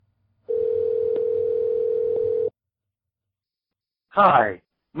Hi,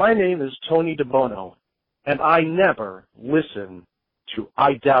 my name is Tony DeBono, and I never listen to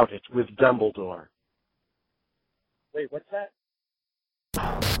I Doubt It with Dumbledore. Wait, what's that?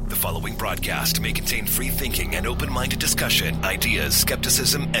 The following broadcast may contain free thinking and open-minded discussion, ideas,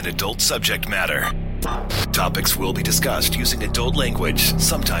 skepticism, and adult subject matter. Topics will be discussed using adult language,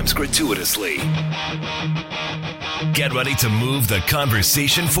 sometimes gratuitously. Get ready to move the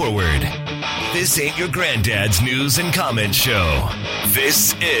conversation forward. This ain't your granddad's news and comment show.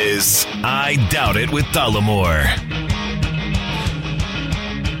 This is I Doubt It with Dollamore.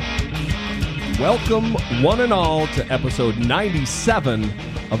 Welcome, one and all, to episode 97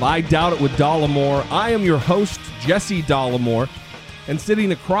 of I Doubt It with Dollamore. I am your host, Jesse Dollamore, and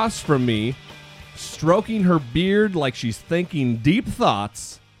sitting across from me, stroking her beard like she's thinking deep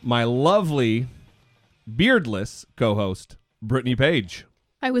thoughts, my lovely, beardless co-host, Brittany Page.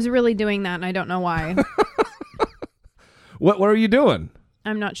 I was really doing that, and I don't know why. What are you doing?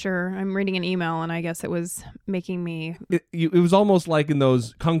 I'm not sure. I'm reading an email, and I guess it was making me... It was almost like in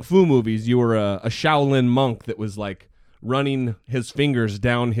those kung fu movies, you were a Shaolin monk that was like running his fingers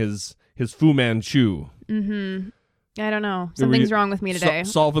down his Fu Manchu. Mm-hmm. I don't know. Something's wrong with me today.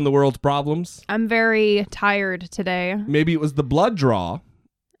 Solving the world's problems? I'm very tired today. Maybe it was the blood draw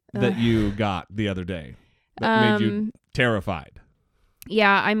that you got the other day that made you terrified.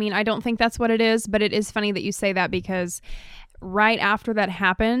 Yeah, I mean, I don't think that's what it is, but it is funny that you say that because right after that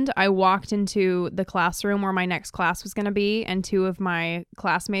happened, I walked into the classroom where my next class was going to be, and two of my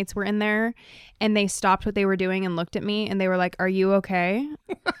classmates were in there, and they stopped what they were doing and looked at me, and they were like, "Are you okay?"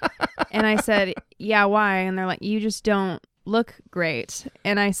 And I said, "Yeah, why?" And they're like, "You just don't look great."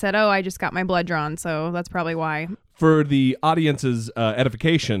 And I said, "Oh, I just got my blood drawn, so that's probably why." For the audience's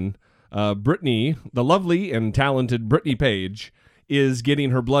edification, Brittany, the lovely and talented Brittany Page, is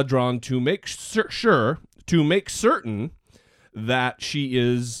getting her blood drawn to make certain that she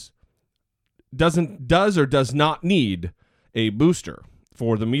does not need a booster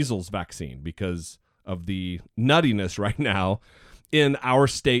for the measles vaccine because of the nuttiness right now in our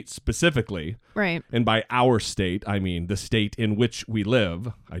state specifically. Right. And by our state, I mean the state in which we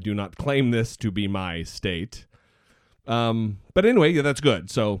live. I do not claim this to be my state. But anyway, yeah, that's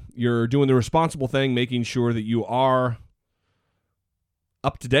good. So you're doing the responsible thing, making sure that you are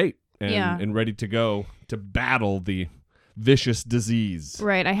up to date and ready to go to battle the vicious disease.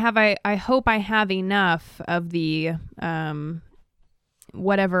 Right. I hope I have enough of the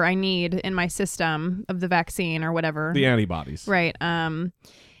whatever I need in my system of the vaccine or whatever. The antibodies. Right.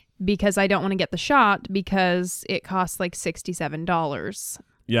 Because I don't want to get the shot because it costs like $67.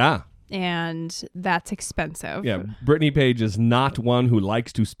 Yeah. And that's expensive. Yeah. Brittany Page is not one who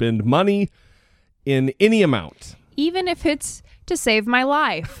likes to spend money in any amount. Even if it's to save my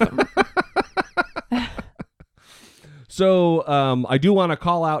life. So I do want to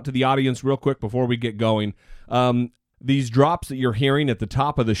call out to the audience real quick before we get going. These drops that you're hearing at the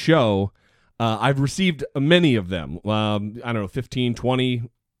top of the show, I've received many of them. I don't know, 15, 20,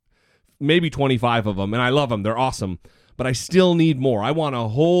 maybe 25 of them, and I love them. They're awesome. But I still need more. I want a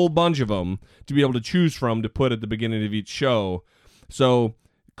whole bunch of them to be able to choose from to put at the beginning of each show. So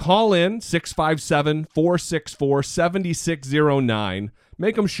call in 657-464-7609.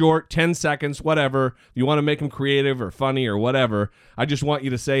 Make them short, 10 seconds, whatever. If you want to make them creative or funny or whatever, I just want you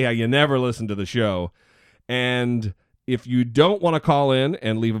to say how you never listen to the show. And if you don't want to call in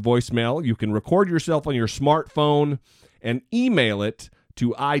and leave a voicemail, you can record yourself on your smartphone and email it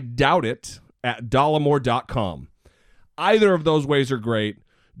to idoubtit@dollamore.com. Either of those ways are great.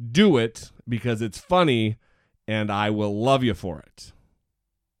 Do it because it's funny and I will love you for it.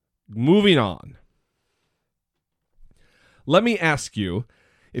 Moving on. Let me ask you,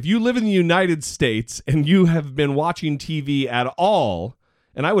 if you live in the United States and you have been watching TV at all,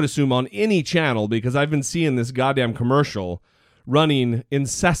 and I would assume on any channel because I've been seeing this goddamn commercial running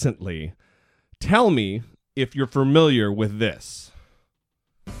incessantly, tell me if you're familiar with this.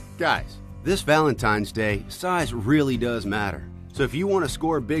 Guys, this Valentine's Day, size really does matter. So if you want to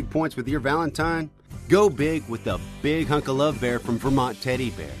score big points with your Valentine, go big with the big hunk of love bear from Vermont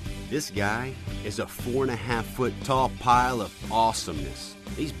Teddy Bear. This guy is a 4.5-foot tall pile of awesomeness.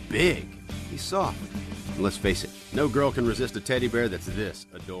 He's big. He's soft. And let's face it, no girl can resist a teddy bear that's this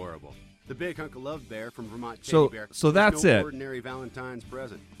adorable. The big hunk of love bear from Vermont Teddy Bear. So that's no it. Ordinary Valentine's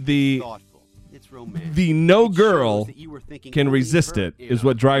present. Thoughtful. It's romantic. The no girl can resist it is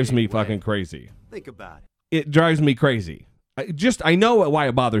what drives me fucking crazy. Think about it. It drives me crazy. I know why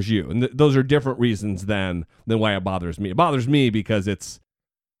it bothers you, and those are different reasons than why it bothers me. It bothers me because it's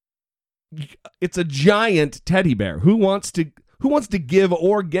a giant teddy bear. Who wants to Who wants to give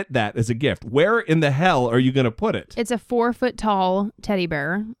or get that as a gift? Where in the hell are you going to put it? It's a 4-foot tall teddy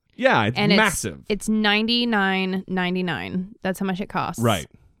bear. Yeah, it's and massive. It's $99.99. That's how much it costs. Right.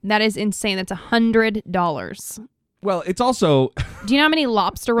 That is insane. That's $100. Well, it's also... Do you know how many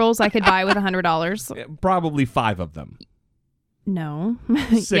lobster rolls I could buy with $100? Probably 5 of them. No.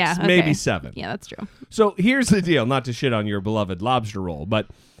 6, yeah, okay. maybe 7. Yeah, that's true. So here's the deal. Not to shit on your beloved lobster roll,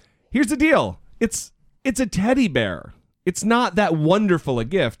 but here's the deal. It's a teddy bear. It's not that wonderful a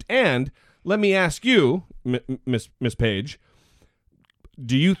gift. And let me ask you, Miss Page,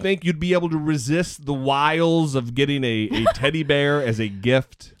 do you think you'd be able to resist the wiles of getting a teddy bear as a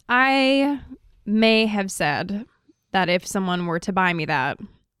gift? I may have said that if someone were to buy me that.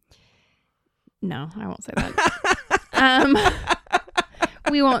 No, I won't say that.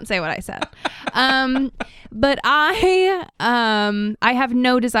 We won't say what I said. But I have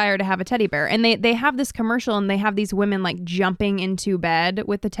no desire to have a teddy bear. And they have this commercial and they have these women like jumping into bed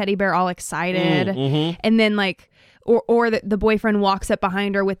with the teddy bear all excited. Mm-hmm. And then like, or the boyfriend walks up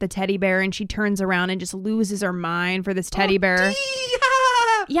behind her with the teddy bear and she turns around and just loses her mind for this teddy bear.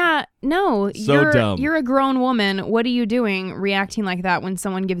 Yeah, no, so dumb. You're a grown woman. What are you doing reacting like that when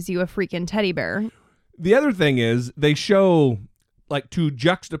someone gives you a freaking teddy bear? The other thing is they show, like, to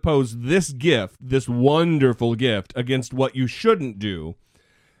juxtapose this gift, this wonderful gift, against what you shouldn't do,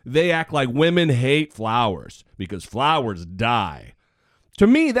 they act like women hate flowers because flowers die. To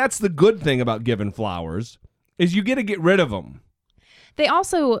me, that's the good thing about giving flowers, is you get to get rid of them. They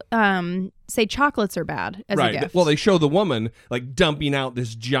also say chocolates are bad as a gift. Well, they show the woman like dumping out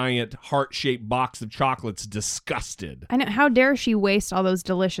this giant heart-shaped box of chocolates, disgusted. I know. How dare she waste all those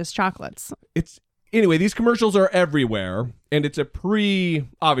delicious chocolates? Anyway, these commercials are everywhere, and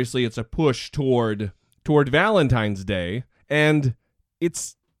obviously it's a push toward Valentine's Day, and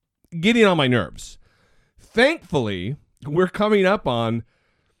it's getting on my nerves. Thankfully, we're coming up on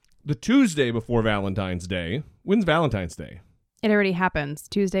the Tuesday before Valentine's Day. When's Valentine's Day? It already happens.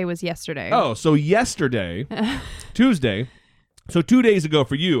 Tuesday was yesterday. Oh, so yesterday, Tuesday, so 2 days ago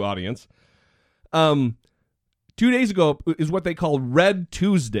for you, audience, 2 days ago is what they call Red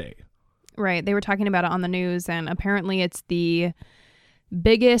Tuesday. Right. They were talking about it on the news, and apparently it's the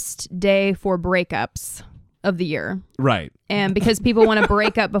biggest day for breakups of the year. Right. And because people want to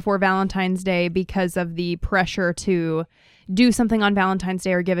break up before Valentine's Day because of the pressure to do something on Valentine's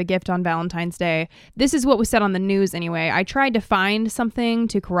Day or give a gift on Valentine's Day. This is what was said on the news anyway. I tried to find something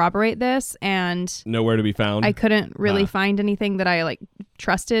to corroborate this, and nowhere to be found. I couldn't really find anything that I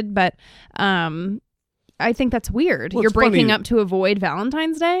trusted, but I think that's weird. Well, you're breaking funny. up to avoid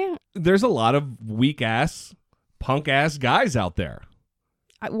Valentine's Day? There's a lot of weak-ass, punk-ass guys out there.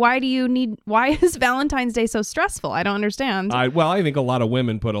 Why is Valentine's Day so stressful? I don't understand. I think a lot of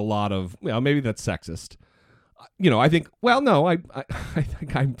women put a lot of, maybe that's sexist. I think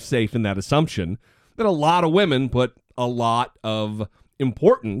I'm safe in that assumption that a lot of women put a lot of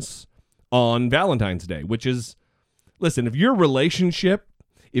importance on Valentine's Day, which is, listen, if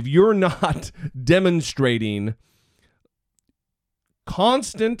you're not demonstrating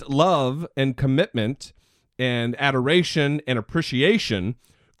constant love and commitment and adoration and appreciation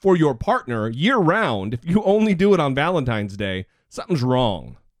for your partner year-round, if you only do it on Valentine's Day, something's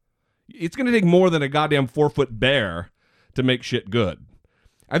wrong. It's going to take more than a goddamn 4-foot bear to make shit good.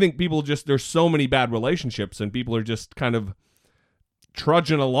 I think there's so many bad relationships and people are just kind of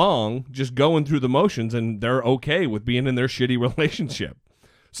trudging along, just going through the motions, and they're okay with being in their shitty relationship.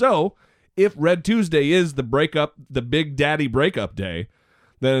 So, if Red Tuesday is the big daddy breakup day,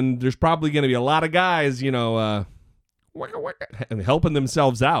 then there's probably going to be a lot of guys, helping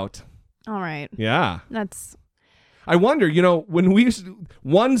themselves out. All right. Yeah. That's... I wonder, when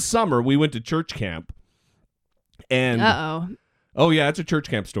one summer we went to church camp, and oh yeah, it's a church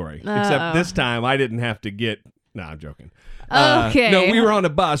camp story. Except this time I didn't have to get. No, I'm joking. Okay. No, we were on a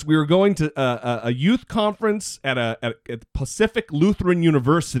bus. We were going to a youth conference at Pacific Lutheran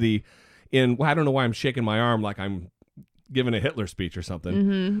University I don't know why I'm shaking my arm like I'm giving a Hitler speech or something.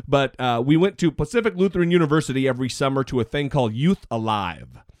 Mm-hmm. But we went to Pacific Lutheran University every summer to a thing called Youth Alive.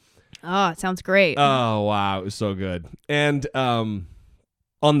 Oh, it sounds great. Oh, wow. It was so good. And on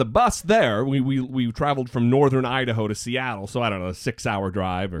the bus there, we traveled from northern Idaho to Seattle. So, I don't know, a 6-hour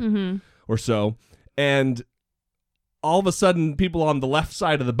drive or so. And all of a sudden, people on the left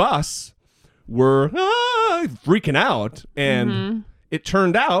side of the bus were freaking out. And it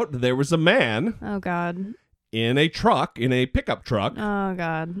turned out there was a man. Oh, God. In a pickup truck. Oh,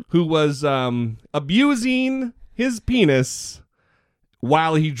 God. Who was abusing his penis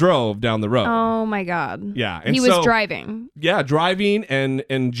while he drove down the road. Oh, my God. Yeah. And he was driving. Yeah, driving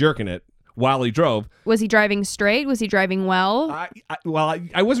and jerking it while he drove. Was he driving straight? Was he driving well?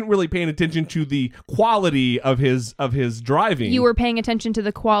 I wasn't really paying attention to the quality of his driving. You were paying attention to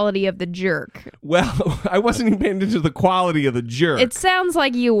the quality of the jerk. Well, I wasn't even paying attention to the quality of the jerk. It sounds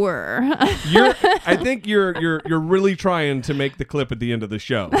like you were. I think you're really trying to make the clip at the end of the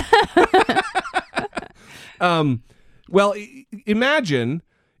show. Well, imagine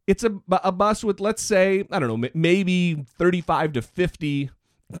it's a bus with, let's say, I don't know, maybe 35 to 50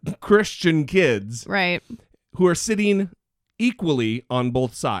 Christian kids, right, who are sitting equally on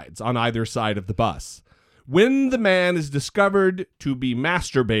both sides, on either side of the bus. When the man is discovered to be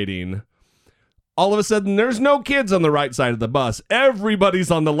masturbating, all of a sudden there's no kids on the right side of the bus.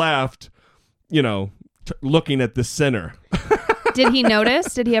 Everybody's on the left, looking at the center. Did he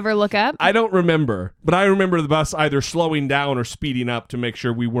notice? Did he ever look up? I don't remember, but I remember the bus either slowing down or speeding up to make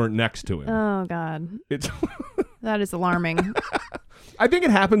sure we weren't next to him. Oh, God. That is alarming. I think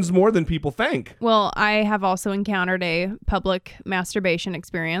it happens more than people think. Well, I have also encountered a public masturbation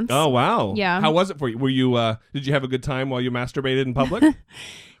experience. Oh, wow. Yeah. How was it for you? Were you, did you have a good time while you masturbated in public?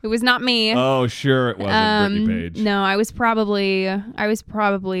 It was not me. Oh, sure it wasn't, Brittany Page. No, I was probably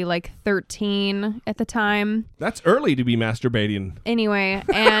like 13 at the time. That's early to be masturbating. Anyway,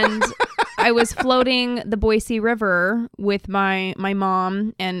 and I was floating the Boise River with my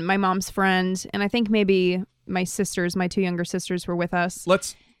mom and my mom's friend, and I think maybe my two younger sisters were with us.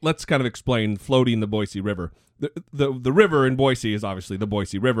 Let's kind of explain floating the Boise River. The river in Boise is obviously the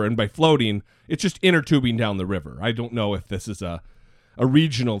Boise River, and by floating, it's just inner tubing down the river. I don't know if this is a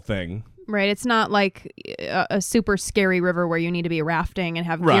regional thing. Right. It's not like a super scary river where you need to be rafting and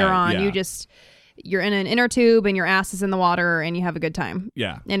have gear on. Yeah. You're in an inner tube and your ass is in the water and you have a good time.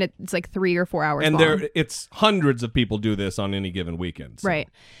 Yeah. And it's like 3 or 4 hours and long. It's hundreds of people do this on any given weekend. So. Right.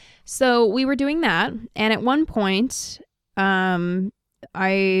 So we were doing that. And at one point,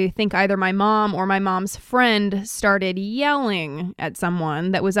 I think either my mom or my mom's friend started yelling at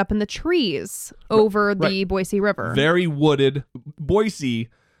someone that was up in the trees over the Boise River. Very wooded. Boise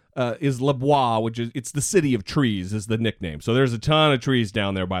is Le Bois, it's the city of trees is the nickname. So there's a ton of trees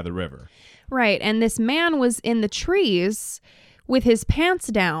down there by the river. Right. And this man was in the trees with his pants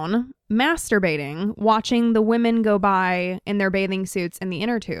down, masturbating, watching the women go by in their bathing suits in the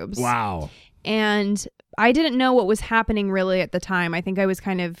inner tubes. Wow. And I didn't know what was happening really at the time. I think I was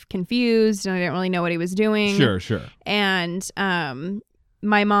kind of confused and I didn't really know what he was doing. Sure. And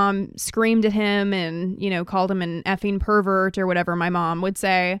my mom screamed at him and, called him an effing pervert or whatever my mom would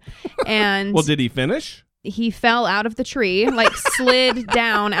say. And well, did he finish? He fell out of the tree, slid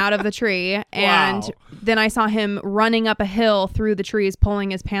down out of the tree. And then I saw him running up a hill through the trees, pulling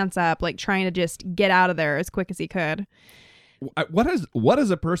his pants up, trying to just get out of there as quick as he could. What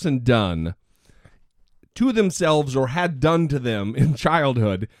has a person done to themselves or had done to them in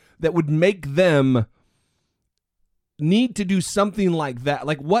childhood that would make them need to do something like that?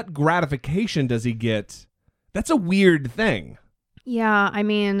 What gratification does he get? That's a weird thing. Yeah, I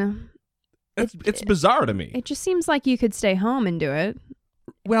mean... It's bizarre to me. It just seems like you could stay home and do it.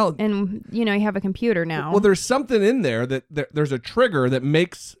 Well... And, you have a computer now. Well, there's something in there that there's a trigger that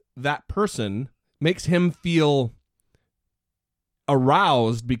makes him feel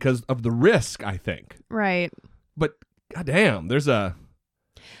aroused because of the risk, I think. Right. But goddamn, there's a...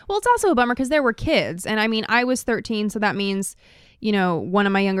 Well, it's also a bummer because there were kids. And I mean, I was 13, so that means, one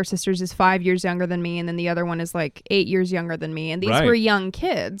of my younger sisters is 5 years younger than me, and then the other one is 8 years younger than me. And these were young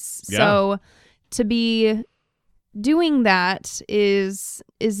kids. Yeah. So to be doing that is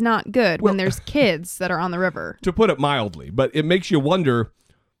not good when there's kids that are on the river. To put it mildly, but it makes you wonder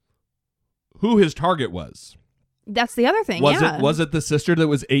who his target was. That's the other thing. Was it the sister that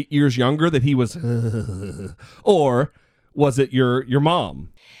was 8 years younger that he was, or was it your mom?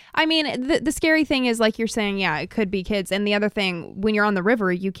 I mean, the scary thing is, like you're saying, it could be kids. And the other thing, when you're on the river,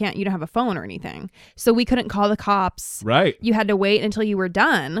 you don't have a phone or anything. So we couldn't call the cops. Right. You had to wait until you were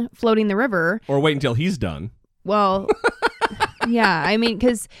done floating the river. Or wait until he's done. Well, yeah, I mean,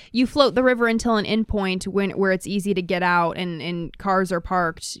 because you float the river until an endpoint where it's easy to get out and cars are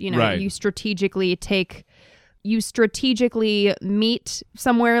parked. Right. You strategically meet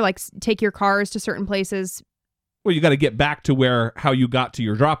somewhere, take your cars to certain places. Well, you got to get back to how you got to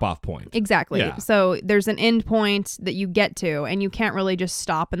your drop-off point. Exactly. Yeah. So there's an end point that you get to, and you can't really just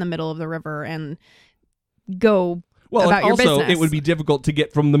stop in the middle of the river and go about your business. Also, it would be difficult to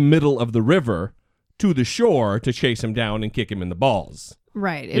get from the middle of the river to the shore to chase him down and kick him in the balls.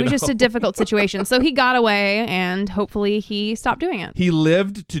 Right. It was just a difficult situation. So he got away, and hopefully he stopped doing it. He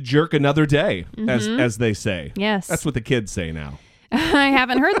lived to jerk another day, as they say. Yes. That's what the kids say now. I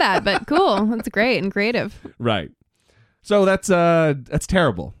haven't heard that, but cool. That's great and creative. Right. So that's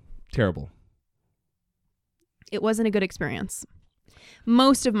terrible. Terrible. It wasn't a good experience.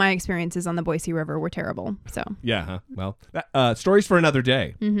 Most of my experiences on the Boise River were terrible. So yeah, huh? Well, stories for another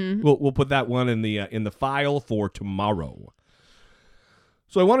day. Mm-hmm. We'll put that one in the file for tomorrow.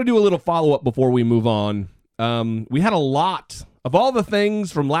 So I want to do a little follow up before we move on. We had a lot of all the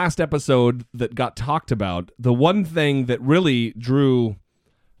things from last episode that got talked about. The one thing that really drew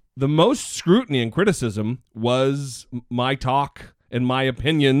the most scrutiny and criticism was my talk and my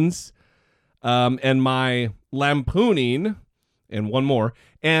opinions, and my lampooning. And one more,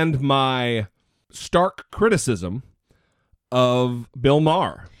 and my stark criticism of Bill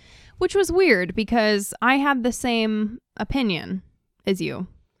Maher. Which was weird because I had the same opinion as you.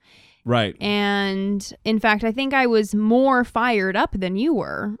 Right. And in fact, I think I was more fired up than you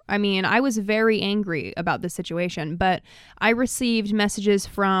were. I mean, I was very angry about this situation, but I received messages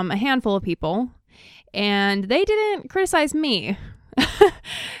from a handful of people, and they didn't criticize me.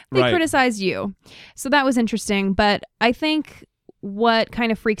 They criticized you. So that was interesting, but I think what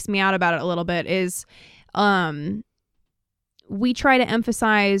kind of freaks me out about it a little bit is we try to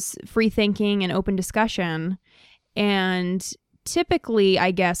emphasize free thinking and open discussion, and typically,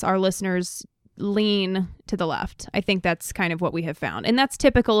 I guess, our listeners lean to the left. I think that's kind of what we have found, and that's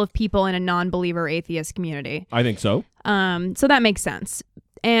typical of people in a non-believer atheist community. I think so. So that makes sense,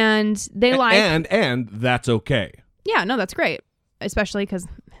 and they and that's okay. Yeah, no, that's great, especially because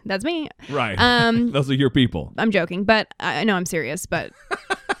that's me. Right. Those are your people. I'm joking, but I know I'm serious, but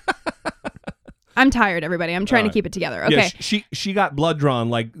I'm tired, everybody. I'm trying to keep it together. Okay. Yeah, she got blood drawn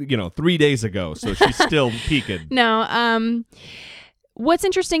 3 days ago, so she's still peaked. No. What's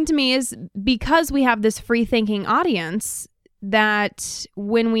interesting to me is because we have this free thinking audience, that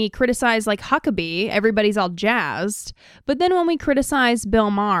when we criticize like Huckabee, everybody's all jazzed. But then when we criticize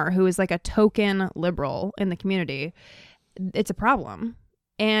Bill Maher, who is like a token liberal in the community, it's a problem.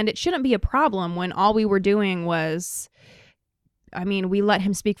 And it shouldn't be a problem when all we were doing was, I mean, we let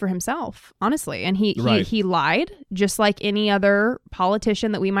him speak for himself, honestly. And he lied, just like any other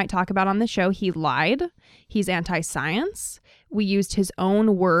politician that we might talk about on the show. He lied. He's anti-science. We used his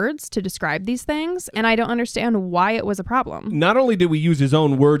own words to describe these things, and I don't understand why it was a problem. Not only did we use his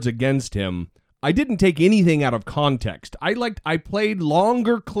own words against him, I didn't take anything out of context. I played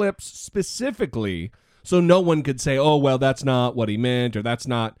longer clips specifically so no one could say, oh, well, that's not what he meant, or that's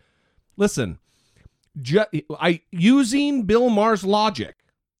not. Listen, using Bill Maher's logic,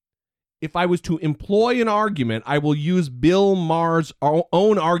 if I was to employ an argument, I will use Bill Maher's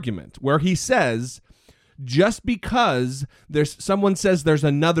own argument, where he says, just because someone says there's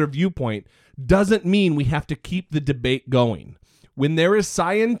another viewpoint doesn't mean we have to keep the debate going. When there is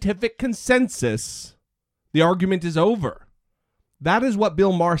scientific consensus, the argument is over. That is what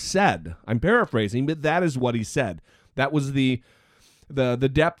Bill Maher said. I'm paraphrasing, but that is what he said. That was the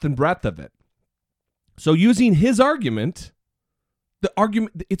depth and breadth of it. So using his argument,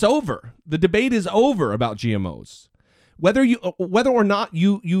 it's over. The debate is over about GMOs. Whether or not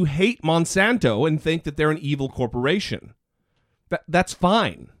you hate Monsanto and think that they're an evil corporation, that's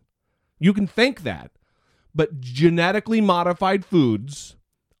fine. You can think that. But genetically modified foods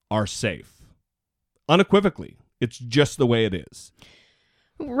are safe. Unequivocally. It's just the way it is.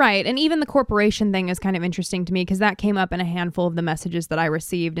 Right. And even the corporation thing is kind of interesting to me because that came up in a handful of the messages that I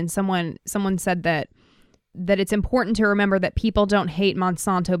received. And someone said that it's important to remember that people don't hate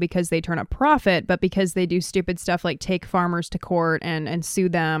Monsanto because they turn a profit, but because they do stupid stuff like take farmers to court and sue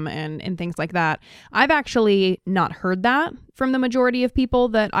them and things like that. I've actually not heard that from the majority of people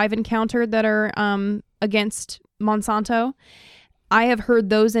that I've encountered that are against Monsanto. I have heard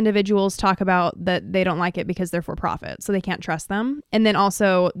those individuals talk about that they don't like it because they're for profit, so they can't trust them. And then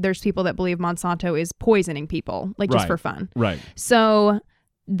also there's people that believe Monsanto is poisoning people, like just for fun. Right. So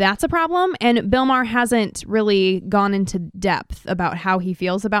that's a problem. And Bill Maher hasn't really gone into depth about how he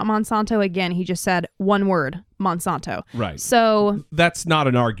feels about Monsanto. Again, he just said one word, Monsanto. Right. So that's not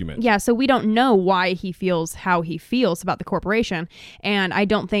an argument. Yeah. So we don't know why he feels how he feels about the corporation. And I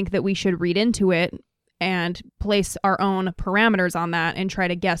don't think that we should read into it and place our own parameters on that and try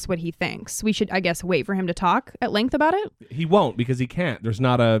to guess what he thinks. We should, I guess, wait for him to talk at length about it. He won't because he can't. There's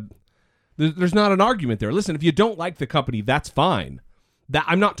not an argument there. Listen, if you don't like the company, that's fine.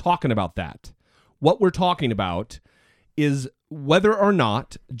 I'm not talking about that. What we're talking about is whether or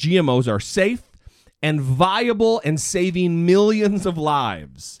not GMOs are safe and viable and saving millions of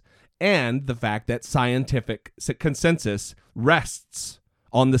lives, and the fact that scientific consensus rests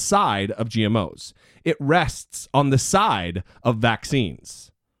on the side of GMOs. It rests on the side of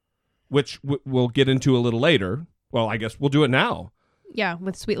vaccines, which we'll get into a little later. Well, I guess we'll do it now. Yeah,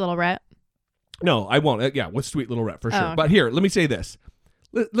 with sweet little Rhett. No, I won't. Yeah, with sweet little Rhett for sure. Oh, okay. But here, let me say this.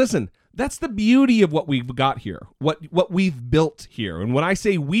 Listen, that's the beauty of what we've got here, what we've built here. And when I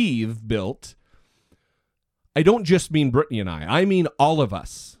say we've built, I don't just mean Brittany and I mean all of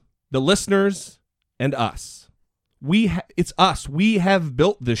us, the listeners and us. It's us. We have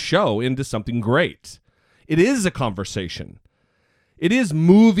built this show into something great. It is a conversation. It is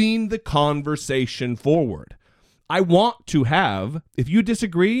moving the conversation forward. I want to have, if you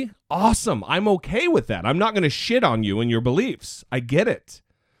disagree, awesome. I'm okay with that. I'm not going to shit on you and your beliefs. I get it.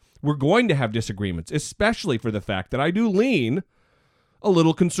 We're going to have disagreements, especially for the fact that I do lean a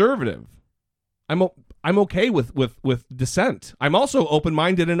little conservative. I'm okay with dissent. I'm also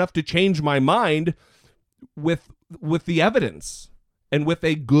open-minded enough to change my mind with the evidence and with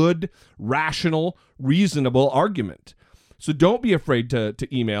a good, rational, reasonable argument. So don't be afraid to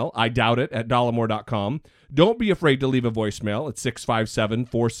email, I doubt it, at dollamore.com. Don't be afraid to leave a voicemail at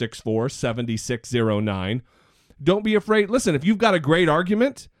 657-464-7609. Don't be afraid. Listen, if you've got a great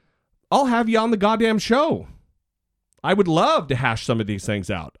argument, I'll have you on the goddamn show. I would love to hash some of these things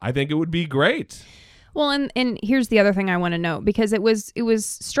out. I think it would be great. Well, and here's the other thing I want to note, because it was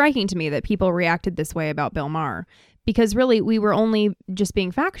striking to me that people reacted this way about Bill Maher, because really we were only just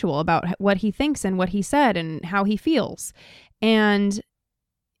being factual about what he thinks and what he said and how he feels. And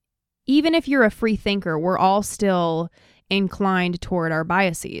even if you're a free thinker, we're all still inclined toward our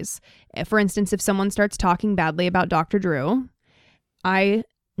biases. For instance, if someone starts talking badly about Dr. Drew, I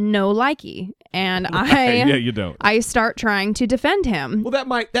no likey, and yeah, you don't. I start trying to defend him. Well, that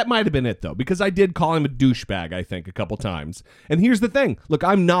might have been it though, because I did call him a douchebag, I think, a couple times. And here's the thing: look,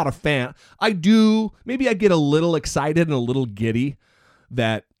 I'm not a fan. Maybe I get a little excited and a little giddy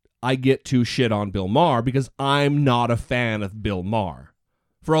that I get to shit on Bill Maher because I'm not a fan of Bill Maher.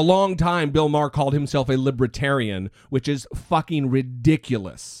 For a long time, Bill Maher called himself a libertarian, which is fucking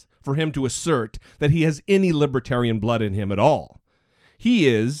ridiculous for him to assert that he has any libertarian blood in him at all. He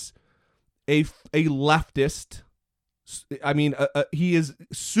is a leftist. I mean, he is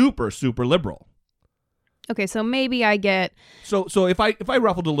super, super liberal. Okay, so maybe I get... So if I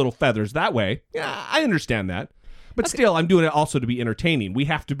ruffled a little feathers that way, yeah, I understand that. But still, I'm doing it also to be entertaining. We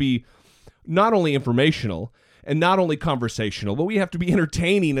have to be not only informational and not only conversational, but we have to be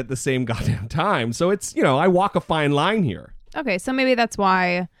entertaining at the same goddamn time. So it's, I walk a fine line here. Okay, so maybe that's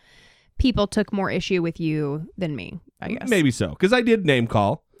why people took more issue with you than me, I guess. Maybe so, because I did name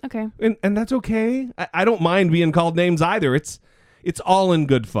call. Okay. And that's okay. I don't mind being called names either. It's all in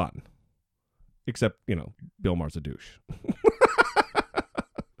good fun. Except, Bill Maher's a douche.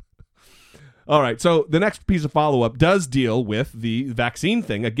 All right, so the next piece of follow-up does deal with the vaccine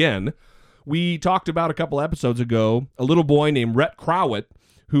thing. Again, we talked about a couple episodes ago, a little boy named Rhett Krawitt,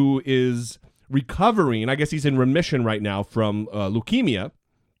 who is recovering, I guess he's in remission right now from leukemia,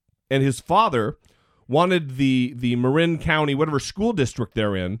 and his father wanted the Marin County, whatever school district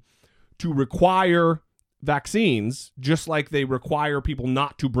they're in, to require vaccines, just like they require people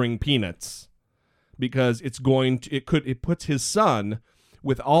not to bring peanuts, because it puts his son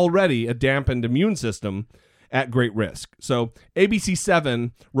with already a dampened immune system at great risk. So ABC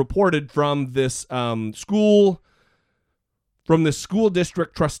 7 reported from this school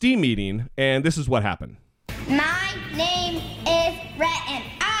district trustee meeting, and this is what happened. My name is Rhett, and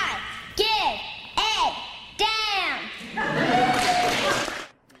I give a damn.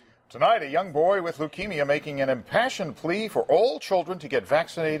 Tonight, a young boy with leukemia making an impassioned plea for all children to get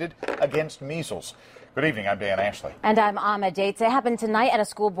vaccinated against measles. Good evening, I'm Dan Ashley. And I'm Ahmed Dates. It happened tonight at a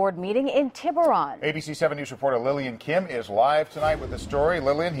school board meeting in Tiburon. ABC 7 News reporter Lillian Kim is live tonight with the story.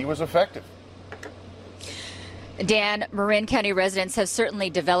 Lillian, he was effective. Dan, Marin County residents have certainly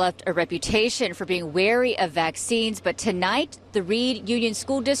developed a reputation for being wary of vaccines, but tonight, the Reed Union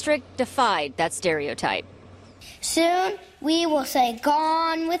School District defied that stereotype. Soon, we will say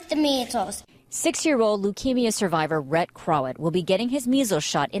gone with the measles. 6-year-old leukemia survivor Rhett Krawitt will be getting his measles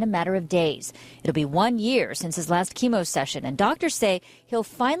shot in a matter of days. It'll be 1 year since his last chemo session, and doctors say he'll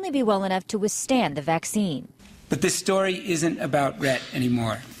finally be well enough to withstand the vaccine. But this story isn't about Rhett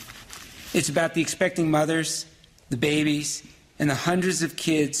anymore. It's about the expecting mothers, the babies, and the hundreds of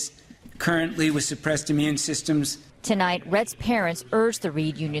kids currently with suppressed immune systems. Tonight, Rhett's parents urged the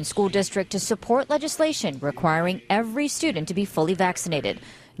Reed Union School District to support legislation requiring every student to be fully vaccinated.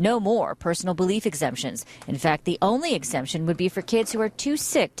 No more personal belief exemptions. In fact, the only exemption would be for kids who are too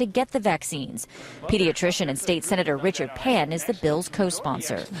sick to get the vaccines. Pediatrician and State Senator Richard Pan is the bill's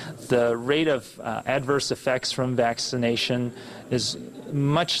co-sponsor. The rate of adverse effects from vaccination is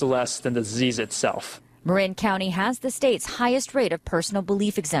much less than the disease itself. Marin County has the state's highest rate of personal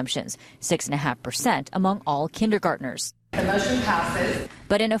belief exemptions, 6.5% among all kindergartners. The motion passes.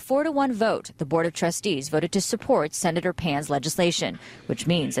 But in a 4-1 vote, the Board of Trustees voted to support Senator Pan's legislation, which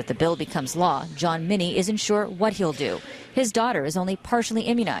means if the bill becomes law, John Minnie isn't sure what he'll do. His daughter is only partially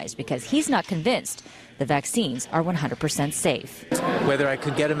immunized because he's not convinced the vaccines are 100% safe. Whether I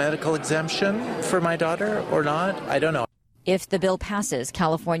could get a medical exemption for my daughter or not, I don't know. If the bill passes,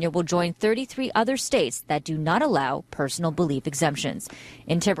 California will join 33 other states that do not allow personal belief exemptions.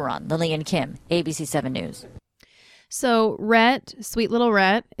 In Tiburon, Lillian Kim, ABC 7 News. So Rhett, sweet little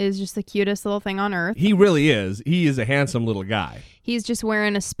Rhett, is just the cutest little thing on earth. He really is. He is a handsome little guy. He's just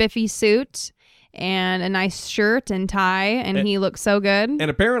wearing a spiffy suit and a nice shirt and tie, and he looks so good. And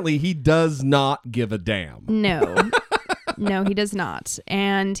apparently he does not give a damn. No. No, he does not.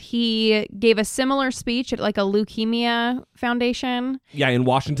 And he gave a similar speech at like a leukemia foundation. Yeah, in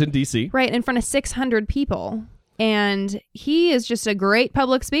Washington, D.C. Right, in front of 600 people. And he is just a great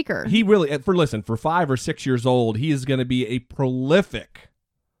public speaker. He really, for 5 or 6 years old, he is going to be a prolific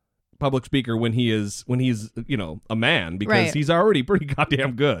public speaker when he's, a man, because he's already pretty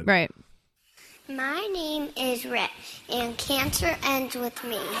goddamn good. Right. My name is Rhett, and cancer ends with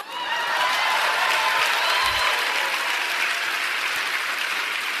me.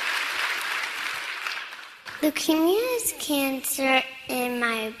 Leukemia is cancer in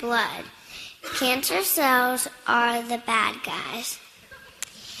my blood. Cancer cells are the bad guys.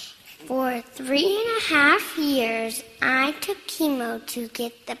 For 3.5 years, I took chemo to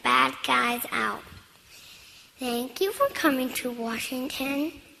get the bad guys out. Thank you for coming to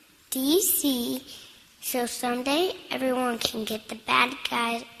Washington, D.C., so someday everyone can get the bad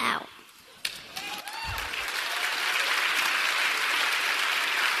guys out.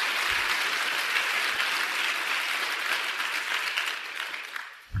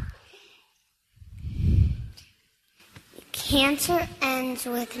 Cancer ends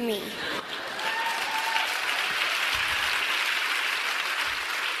with me.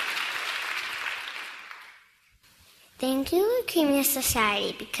 Thank you, Leukemia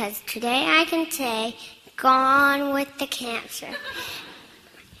Society, because today I can say, gone with the cancer.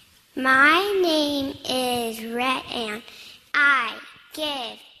 My name is Rhett, and I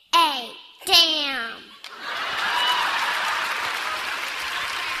give a damn.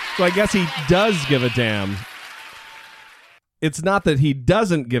 So I guess he does give a damn. It's not that he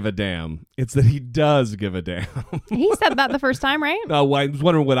doesn't give a damn. It's that he does give a damn. He said that the first time, right? Oh, I was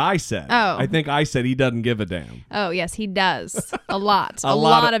wondering what I said. Oh. I think I said he doesn't give a damn. Oh, yes, he does. A lot. a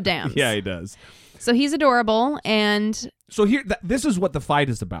lot of dams. Yeah, he does. So he's adorable, and... So here, this is what the fight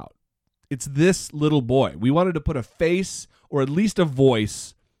is about. It's this little boy. We wanted to put a face, or at least a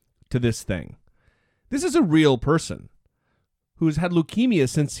voice, to this thing. This is a real person who's had leukemia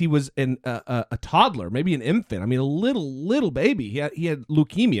since he was a toddler, maybe an infant. I mean, a little baby. He had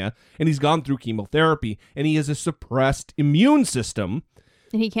leukemia, and he's gone through chemotherapy, and he has a suppressed immune system.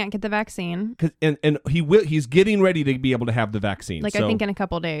 And he can't get the vaccine. And he's getting ready to be able to have the vaccine. I think in a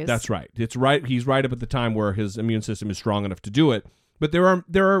couple days. That's right. It's right. He's right up at the time where his immune system is strong enough to do it. But there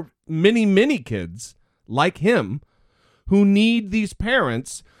are many kids like him who need these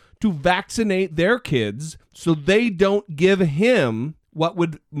parents to vaccinate their kids so they don't give him what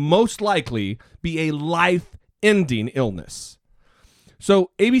would most likely be a life-ending illness.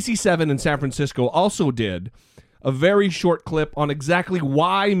 So ABC 7 in San Francisco also did a very short clip on exactly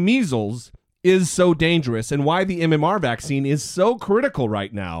why measles is so dangerous and why the MMR vaccine is so critical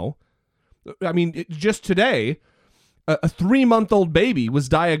right now. I mean, just today, a 3-month-old baby was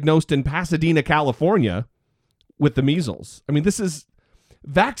diagnosed in Pasadena, California with the measles. I mean, this is...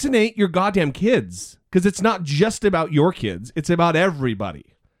 Vaccinate your goddamn kids, because it's not just about your kids. It's about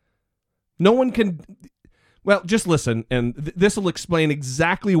everybody. No one can... Well, just listen, and this will explain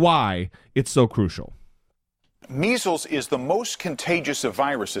exactly why it's so crucial. Measles is the most contagious of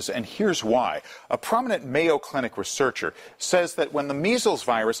viruses, and here's why. A prominent Mayo Clinic researcher says that when the measles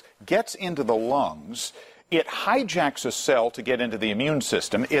virus gets into the lungs, it hijacks a cell to get into the immune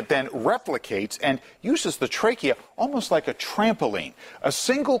system. It then replicates and uses the trachea almost like a trampoline. A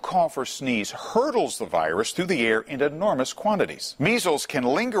single cough or sneeze hurtles the virus through the air in enormous quantities. Measles can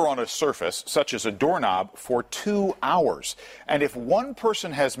linger on a surface, such as a doorknob, for 2 hours. And if one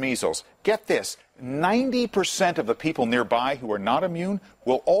person has measles, get this, 90% of the people nearby who are not immune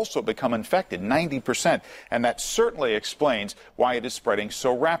will also become infected, 90%. And that certainly explains why it is spreading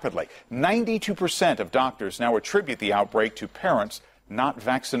so rapidly. 92% of doctors now attribute the outbreak to parents not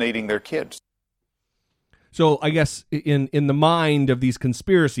vaccinating their kids. So I guess in the mind of these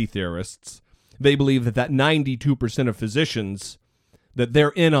conspiracy theorists, they believe that 92% of physicians, that they're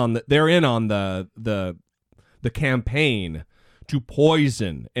in on the campaign to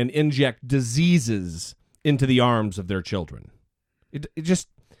poison and inject diseases into the arms of their children.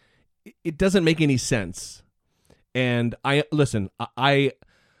 It doesn't make any sense. And I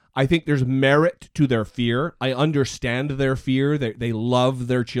think there's merit to their fear. I understand their fear. They love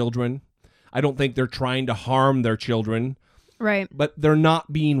their children. I don't think they're trying to harm their children. Right. But they're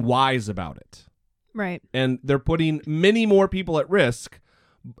not being wise about it. Right. And they're putting many more people at risk,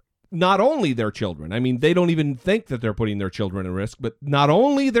 not only their children. I mean, they don't even think that they're putting their children at risk, but not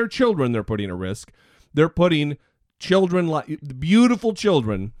only their children they're putting at risk, they're putting children, like beautiful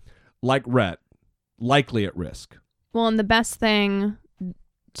children like Rhett, likely at risk. Well, and the best thing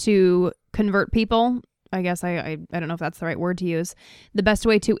to convert people, I guess I don't know if that's the right word to use, the best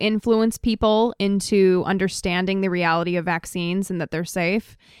way to influence people into understanding the reality of vaccines and that they're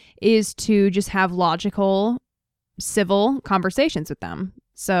safe is to just have logical, civil conversations with them.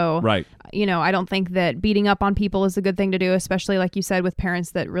 So, right. I don't think that beating up on people is a good thing to do, especially like you said, with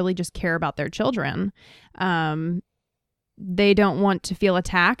parents that really just care about their children. They don't want to feel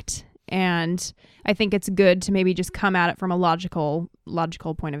attacked. And I think it's good to maybe just come at it from a logical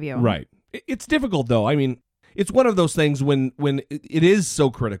point of view. Right. It's difficult, though. I mean, it's one of those things when it is so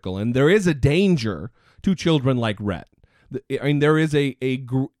critical, and there is a danger to children like Rhett. I mean, there is a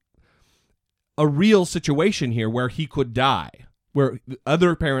real situation here where he could die, where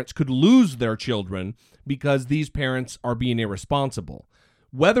other parents could lose their children because these parents are being irresponsible.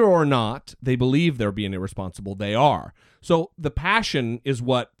 Whether or not they believe they're being irresponsible, they are. So the passion is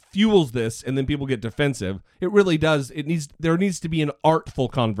what fuels this, and then people get defensive. It really does. There needs to be an artful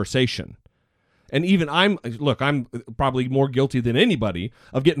conversation. And even I'm probably more guilty than anybody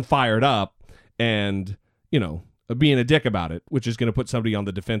of getting fired up and, being a dick about it, which is going to put somebody on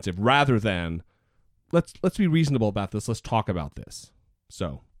the defensive rather than let's be reasonable about this. Let's talk about this.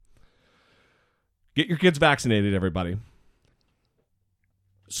 So get your kids vaccinated, everybody.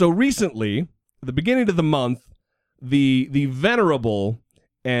 So recently, at the beginning of the month, the venerable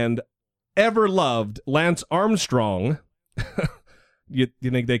and ever-loved Lance Armstrong, you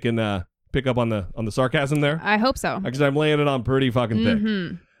think they can pick up on the sarcasm there? I hope so. Because I'm laying it on pretty fucking thick.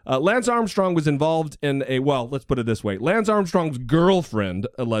 Mm-hmm. Lance Armstrong was involved in let's put it this way. Lance Armstrong's girlfriend,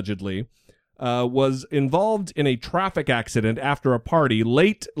 allegedly, was involved in a traffic accident after a party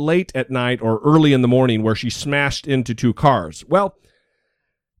late at night or early in the morning where she smashed into two cars. Well,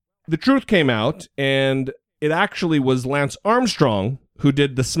 the truth came out, and it actually was Lance Armstrong who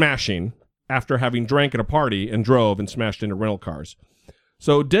did the smashing after having drank at a party and drove and smashed into rental cars.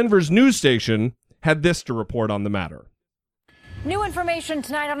 So Denver's news station had this to report on the matter. New information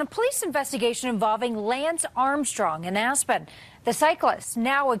tonight on a police investigation involving Lance Armstrong in Aspen. The cyclist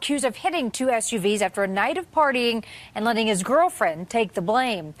now accused of hitting two SUVs after a night of partying and letting his girlfriend take the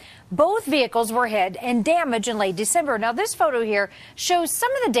blame. Both vehicles were hit and damaged in late December. Now, this photo here shows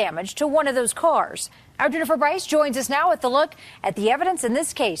some of the damage to one of those cars. Our Jennifer Bryce joins us now with a look at the evidence in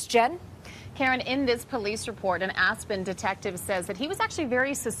this case. Jen? Karen, in this police report, an Aspen detective says that he was actually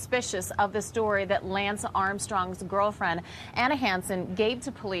very suspicious of the story that Lance Armstrong's girlfriend, Anna Hansen, gave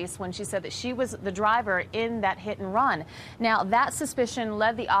to police when she said that she was the driver in that hit and run. Now, that suspicion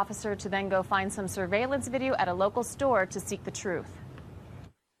led the officer to then go find some surveillance video at a local store to seek the truth.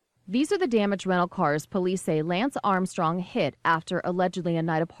 These are the damaged rental cars police say Lance Armstrong hit after allegedly a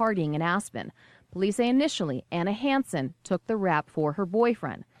night of partying in Aspen. Police say initially Anna Hansen took the rap for her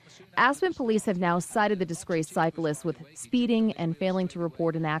boyfriend. Aspen police have now cited the disgraced cyclist with speeding and failing to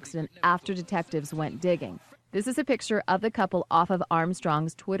report an accident after detectives went digging. This is a picture of the couple off of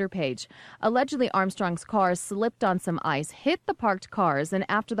Armstrong's Twitter page. Allegedly, Armstrong's car slipped on some ice, hit the parked cars, and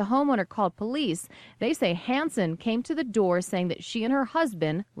after the homeowner called police, they say Hansen came to the door saying that she and her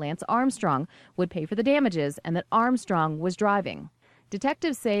husband, Lance Armstrong, would pay for the damages and that Armstrong was driving.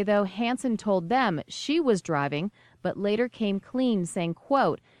 Detectives say, though, Hansen told them she was driving, but later came clean, saying,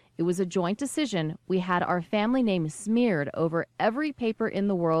 quote, "It was a joint decision. We had our family name smeared over every paper in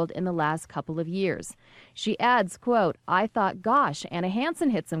the world in the last couple of years." She adds, quote, "I thought, gosh, Anna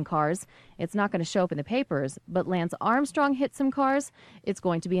Hansen hit some cars. It's not going to show up in the papers, but Lance Armstrong hit some cars. It's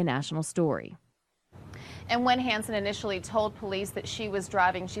going to be a national story." And when Hansen initially told police that she was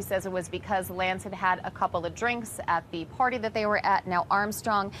driving, she says it was because Lance had had a couple of drinks at the party that they were at. Now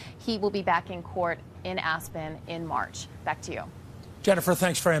Armstrong, he will be back in court in Aspen in March. Back to you. Jennifer,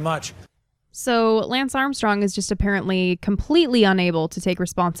 thanks very much. So Lance Armstrong is just apparently completely unable to take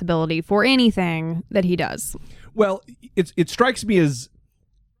responsibility for anything that he does. Well, it strikes me as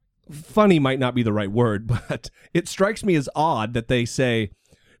funny might not be the right word, but it strikes me as odd that they say,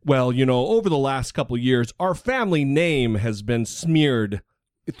 well, over the last couple of years, our family name has been smeared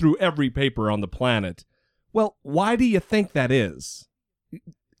through every paper on the planet. Well, why do you think that is?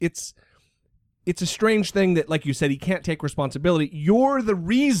 it's a strange thing that, like you said, he can't take responsibility. You're the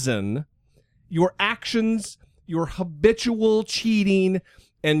reason, your actions, your habitual cheating,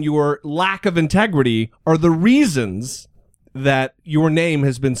 and your lack of integrity are the reasons that your name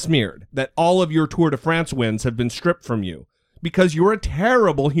has been smeared, that all of your Tour de France wins have been stripped from you because you're a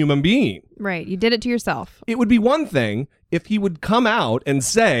terrible human being. Right. You did it to yourself. It would be one thing if he would come out and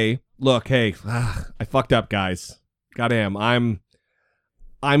say, look, hey, I fucked up, guys. Goddamn, I'm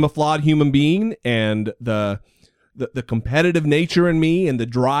a flawed human being, and the competitive nature in me and the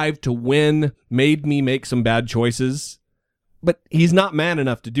drive to win made me make some bad choices. But he's not man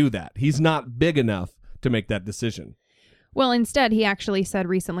enough to do that. He's not big enough to make that decision. Well, instead, he actually said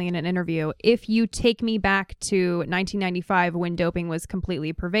recently in an interview, if you take me back to 1995 when doping was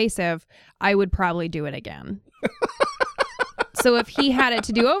completely pervasive, I would probably do it again. So if he had it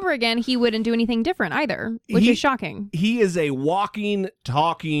to do over again, he wouldn't do anything different either, which is shocking. He is a walking,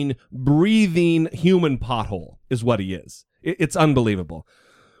 talking, breathing human pothole is what he is. It's unbelievable.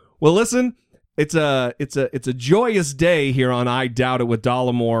 Well, listen, it's a joyous day here on I Doubt It with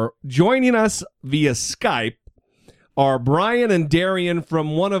Dollamore. Joining us via Skype are Brian and Darian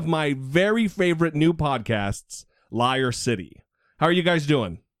from one of my very favorite new podcasts, Liar City. How are you guys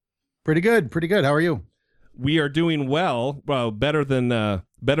doing? Pretty good. How are you? We are doing well. Well, better than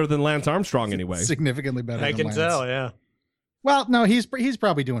Lance Armstrong anyway. Significantly better. I than can Lance. tell. Yeah. Well, no, he's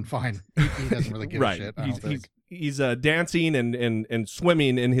probably doing fine. He doesn't really give right. a shit. I don't think. He's dancing and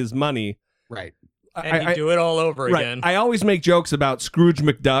swimming in his money. Right. And he'd do it all over again. I always make jokes about Scrooge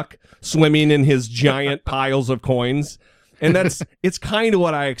McDuck swimming in his giant piles of coins. And it's kind of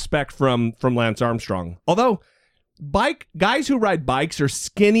what I expect from Lance Armstrong. Although guys who ride bikes are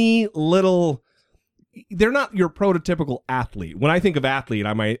skinny little, they're not your prototypical athlete. When I think of athlete,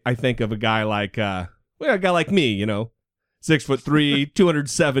 I think of a guy like a guy like me, 6'3",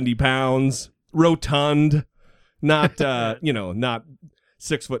 270 pounds, rotund, not not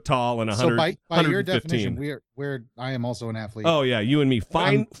 6 foot tall and 100. So by your definition, I am also an athlete. Oh yeah, you and me,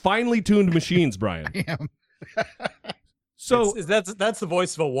 finely tuned machines, Brian. I am. So that's the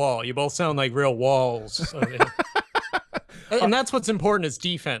voice of a wall. You both sound like real walls. And that's what's important is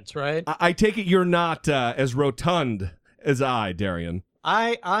defense, right? I take it you're not as rotund as I, Darian.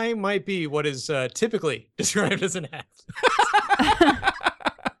 I might be what is typically described as an athlete.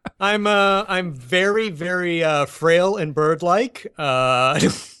 I'm very, very frail and bird-like. Oh,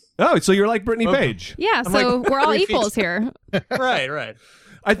 so you're like Brittany Page. Yeah, so we're all equals here. Right.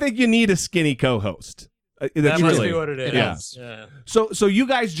 I think you need a skinny co-host. That must be what it is. Yeah. So you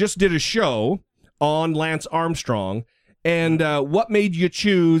guys just did a show on Lance Armstrong, and what made you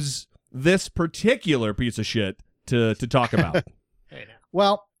choose this particular piece of shit to talk about?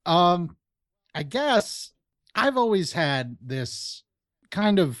 Well, I guess I've always had this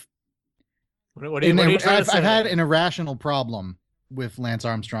kind of. What are you trying to say? I've had an irrational problem with Lance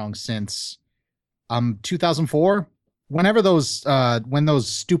Armstrong since 2004. Whenever when those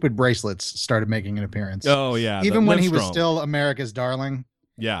stupid bracelets started making an appearance. Oh yeah, even when he was still America's darling.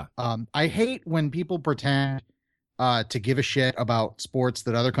 Yeah. I hate when people pretend to give a shit about sports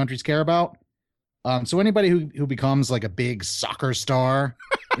that other countries care about. So anybody who becomes like a big soccer star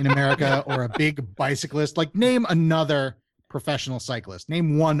in America or a big bicyclist, like name another professional cyclist.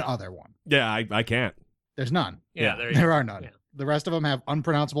 Name one other one. Yeah, I can't. There's none. Yeah, there are none. Yeah. The rest of them have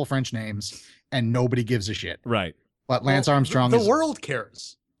unpronounceable French names, and nobody gives a shit. Right. But Lance Armstrong, the world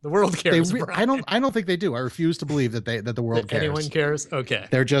cares. The world cares. I don't think they do. I refuse to believe that the world cares. Anyone cares? Okay.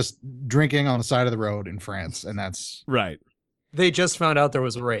 They're just drinking on the side of the road in France, and that's right. They just found out there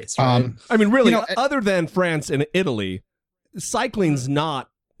was a race. Right? I mean, really, other than France and Italy, cycling's not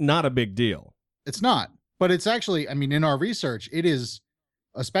a big deal. It's not, but it's actually. I mean, in our research, it is,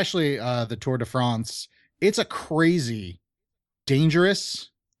 especially the Tour de France. It's a crazy, dangerous.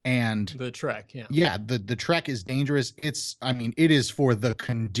 And the trek, the trek is dangerous. It is for the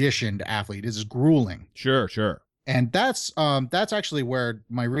conditioned athlete. It's grueling. Sure. And that's actually where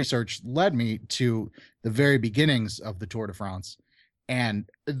my research led me to the very beginnings of the Tour de France. And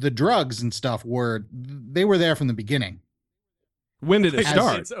the drugs and stuff were there from the beginning. When did it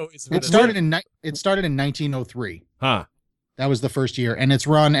start? It started in 1903. Huh. That was the first year, and it's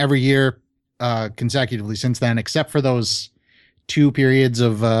run every year consecutively since then, except for those 2 periods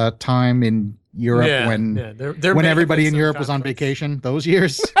of time in Europe when everybody in Europe was on vacation. Those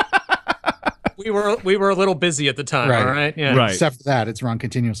years, we were a little busy at the time. Right. All right, yeah. Right. Except for that, it's run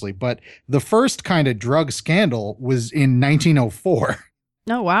continuously. But the first kind of drug scandal was in 1904.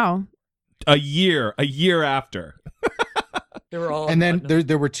 Oh wow! A year after. They were all. And then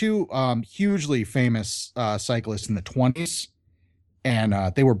there were 2 hugely famous cyclists in the 20s. and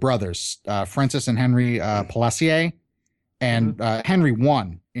they were brothers, Francis and Henry Palacier, and Henry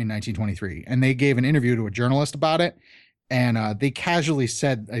won in 1923. And they gave an interview to a journalist about it, and they casually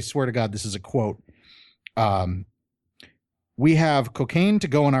said, I swear to God, this is a quote, "We have cocaine to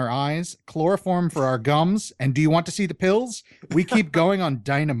go in our eyes, chloroform for our gums, and do you want to see the pills? We keep going on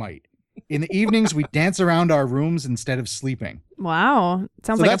dynamite. In the evenings, we dance around our rooms instead of sleeping." Wow.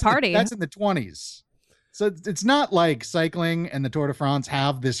 Sounds like a party. That's in the 20s. So it's not like cycling and the Tour de France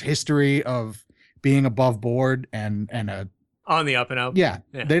have this history of being above board and on the up and up. Yeah.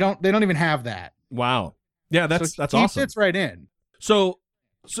 They don't even have that. Wow. Yeah, that's he awesome. fits right in. So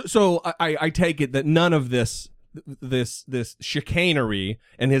I take it that none of this chicanery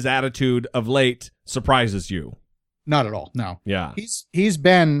and his attitude of late surprises you. Not at all. No. Yeah. He's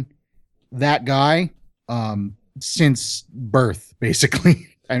been that guy since birth, basically.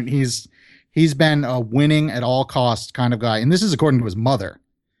 And he's been a winning at all costs kind of guy. And this is according to his mother.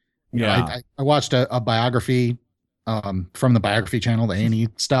 You know, I watched a biography from the biography channel, the A&E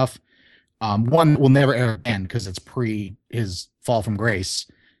stuff. One will never air again because it's pre his fall from grace.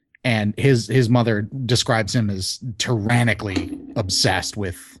 And his mother describes him as tyrannically obsessed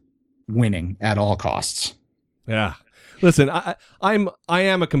with winning at all costs. Yeah. Listen, I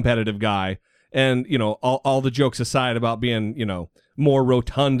am a competitive guy, and you know, all the jokes aside about being, you know, more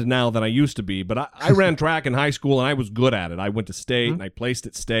rotund now than I used to be, but I ran track in high school and I was good at it. I went to state and I placed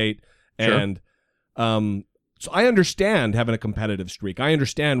at state, and so I understand having a competitive streak. I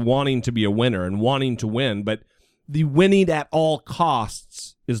understand wanting to be a winner and wanting to win, but the winning at all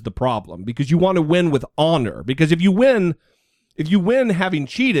costs is the problem, because you want to win with honor. Because if you win having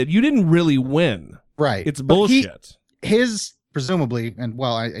cheated, you didn't really win. Right. It's bullshit. His presumably, and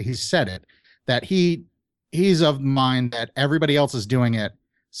well, he said it, that he's of mind that everybody else is doing it,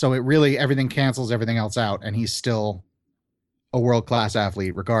 so it really everything cancels everything else out, and he's still a world-class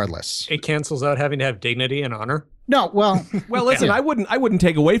athlete regardless. It cancels out having to have dignity and honor. No, well, listen, I wouldn't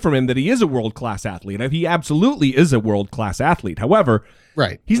take away from him that he is a world-class athlete. He absolutely is a world-class athlete. However,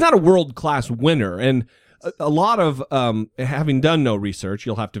 he's not a world-class winner, and a lot of having done no research,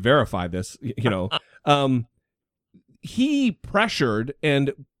 you'll have to verify this, you know, he pressured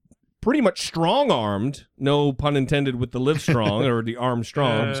and pretty much strong-armed, no pun intended with the Live Strong or the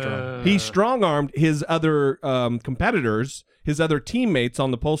Armstrong. He strong-armed his other competitors, his other teammates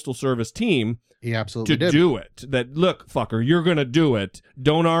on the Postal Service team. He absolutely did. Do it. That, look, fucker, you're going to do it.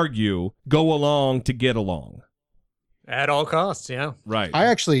 Don't argue. Go along to get along. At all costs, yeah. Right.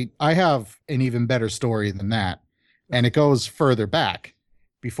 I have an even better story than that, and it goes further back.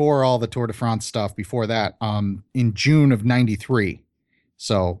 Before all the Tour de France stuff, before that, in June of 93.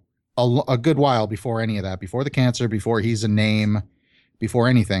 So a good while before any of that, before the cancer, before he's a name, before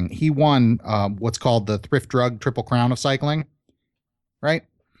anything, he won what's called the Thrift Drug Triple Crown of cycling, right?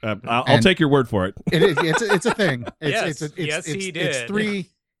 I'll take your word for it. It's a thing. He did.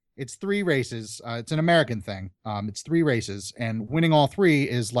 It's three races. It's an American thing. It's three races, and winning all three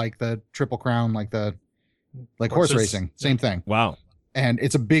is like the Triple Crown, like horse racing. Same thing. Wow. And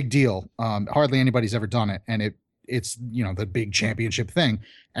it's a big deal. Hardly anybody's ever done it, and it's you know, the big championship thing.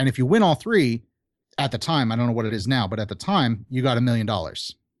 And if you win all three, at the time, I don't know what it is now, but at the time, you got $1 million.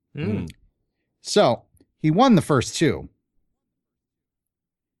 So he won the first two.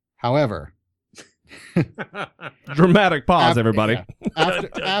 However, dramatic pause, everybody.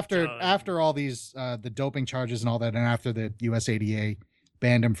 After all these the doping charges and all that, and after the USADA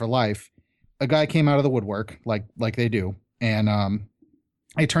banned him for life, a guy came out of the woodwork like they do, and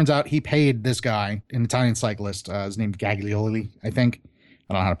it turns out he paid this guy, an Italian cyclist, his name's Gaglioli, I think.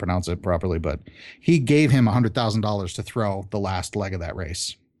 I don't know how to pronounce it properly, but he gave him $100,000 to throw the last leg of that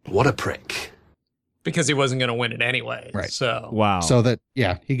race. What a prick. Because he wasn't going to win it anyway. Right. So wow. So that,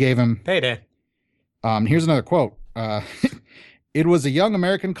 yeah, he gave him payday. Here's another quote. It was a young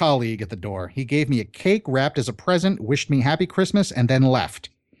American colleague at the door. He gave me a cake wrapped as a present, wished me happy Christmas, and then left.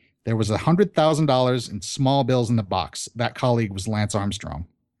 There was $100,000 in small bills in the box. That colleague was Lance Armstrong.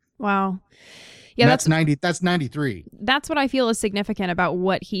 Wow. Yeah, that's 93. That's what I feel is significant about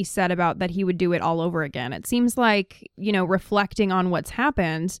what he said about that he would do it all over again. It seems like, you know, reflecting on what's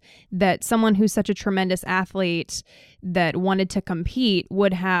happened, that someone who's such a tremendous athlete that wanted to compete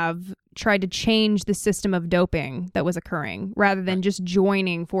would have tried to change the system of doping that was occurring rather than just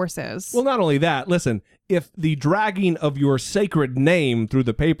joining forces. Well, not only that, listen, if the dragging of your sacred name through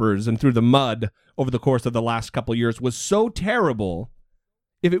the papers and through the mud over the course of the last couple of years was so terrible,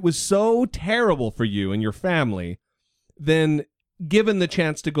 if it was so terrible for you and your family, then given the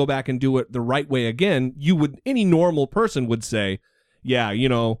chance to go back and do it the right way again, any normal person would say, yeah, you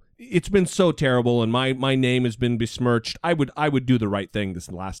know, it's been so terrible, and my name has been besmirched. I would do the right thing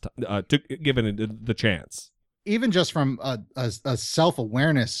this last time, given it the chance. Even just from a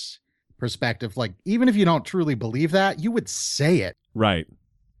self-awareness perspective, like even if you don't truly believe that, you would say it, right?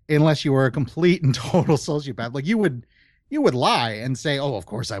 Unless you were a complete and total sociopath, like you would lie and say, "Oh, of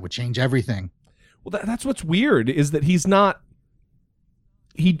course I would change everything." Well, that's what's weird is that he's not.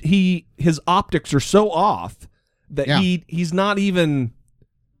 His optics are so off that he's not even.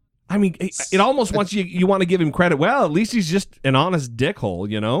 I mean, it almost wants you want to give him credit. Well, at least he's just an honest dickhole,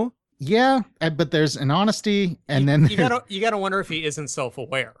 you know? Yeah, but there's an honesty, and then you gotta wonder if he isn't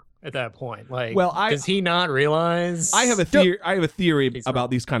self-aware at that point. Like, does he not realize? I have a theory about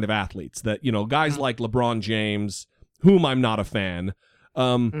these kind of athletes that, you know, guys like LeBron James, whom I'm not a fan,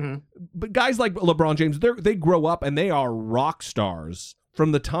 but guys like LeBron James, they grow up and they are rock stars.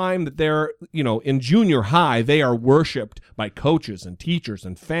 From the time that they're, you know, in junior high, they are worshipped by coaches and teachers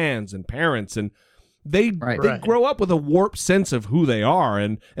and fans and parents, and they grow up with a warped sense of who they are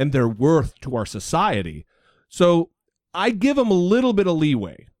and their worth to our society. So I give them a little bit of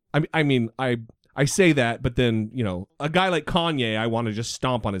leeway. I mean, I say that, but then, you know, a guy like Kanye, I want to just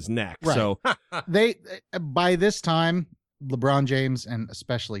stomp on his neck. Right. So they, by this time, LeBron James and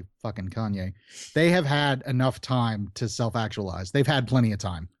especially fucking Kanye, they have had enough time to self-actualize. They've had plenty of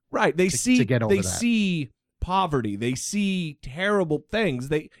time. Right. They to get over that. See poverty. They see terrible things.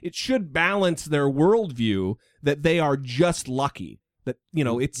 It should balance their worldview that they are just lucky. That, you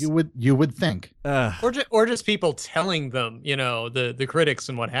know, it's you would think, or just people telling them, you know, the critics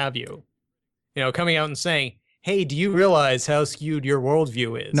and what have you, you know, coming out and saying, "Hey, do you realize how skewed your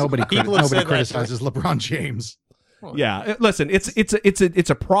worldview is?" Nobody criticizes LeBron James. Yeah, listen, it's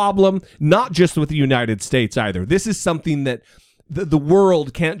a problem not just with the United States either. This is something that the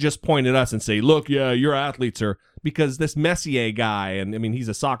world can't just point at us and say, "Look, yeah, your athletes are," because this Messier guy, and I mean, he's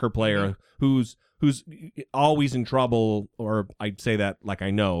a soccer player who's always in trouble, or I'd say that like I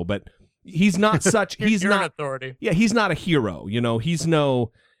know, but he's not such. He's You're not an authority. Yeah, he's not a hero. You know, he's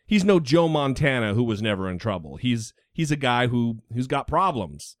no Joe Montana who was never in trouble. He's a guy who's got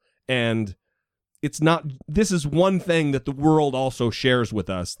problems, and it's not. This is one thing that the world also shares with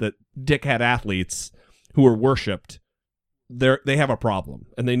us, that dickhead athletes who are worshipped, they have a problem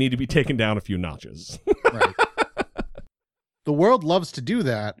and they need to be taken down a few notches. Right. The world loves to do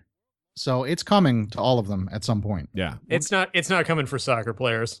that, so it's coming to all of them at some point. Yeah, it's not coming for soccer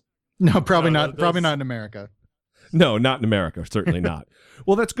players. No, probably not. Probably not in America. No, not in America. Certainly not.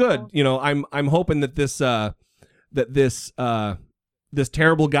 Well, that's good. You know, I'm hoping that this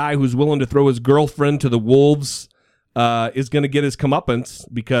terrible guy who's willing to throw his girlfriend to the wolves is going to get his comeuppance,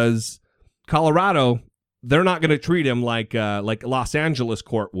 because Colorado, they're not going to treat him like Los Angeles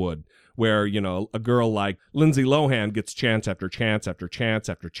court would, where, you know, a girl like Lindsay Lohan gets chance after chance after chance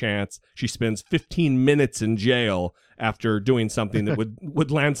after chance. She spends 15 minutes in jail after doing something that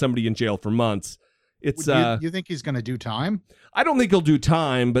would land somebody in jail for months. It's you think he's going to do time? I don't think he'll do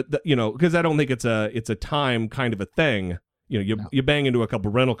time, but you know, because I don't think it's a time kind of a thing. You know, you bang into a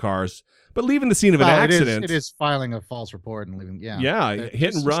couple rental cars, but leaving the scene of an accident. It is filing a false report and leaving. Yeah. Yeah.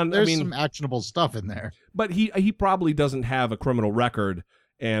 Hit and run. There's some actionable stuff in there. But he probably doesn't have a criminal record,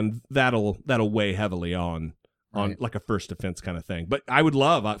 and that'll weigh heavily on like a first offense kind of thing. But I'd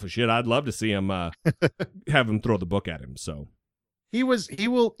love to see him have him throw the book at him. So he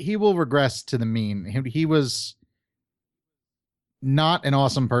will regress to the mean. He was not an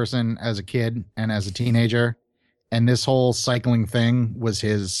awesome person as a kid and as a teenager. And this whole cycling thing was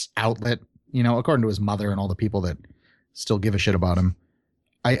his outlet, you know, according to his mother and all the people that still give a shit about him.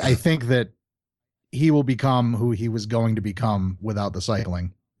 I think that he will become who he was going to become without the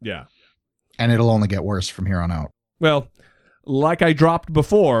cycling. Yeah. And it'll only get worse from here on out. Well, like I dropped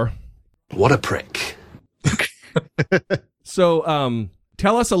before. What a prick. So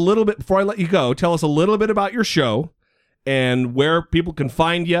tell us a little bit, before I let you go, tell us a little bit about your show and where people can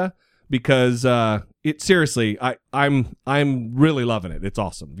find you, because seriously, I'm really loving it. It's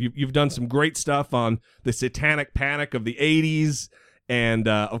awesome. You've done some great stuff on the Satanic Panic of the 80s, and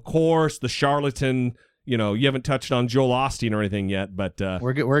of course the charlatan. You know, you haven't touched on Joel Osteen or anything yet, but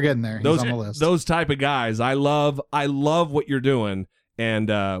we're getting there. He's on the list. Those type of guys, I love what you're doing. And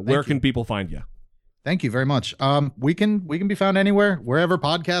where can people find you? Thank you very much. We can be found anywhere, wherever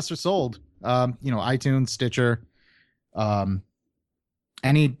podcasts are sold. You know, iTunes, Stitcher,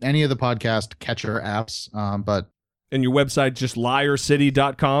 any of the podcast catcher apps. And your website, just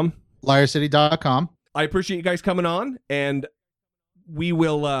liarcity.com. Liarcity.com. I appreciate you guys coming on, and we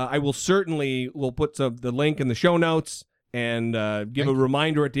will. I will certainly will put the link in the show notes, and give a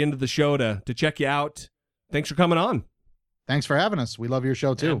reminder at the end of the show to check you out. Thanks for coming on. thanks for having us. We love your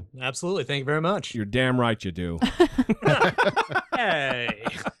show too. Yeah, absolutely. Thank you very much. You're damn right you do. Hey.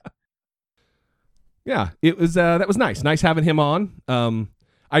 Yeah, it was that was nice. Nice having him on.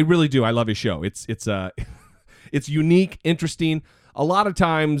 I really do. I love his show. It's it's unique, interesting. A lot of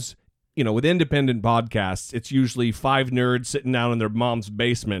times, with independent podcasts, it's usually 5 nerds sitting down in their mom's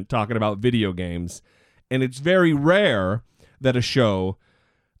basement talking about video games, and it's very rare that a show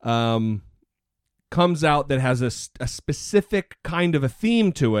comes out that has a specific kind of a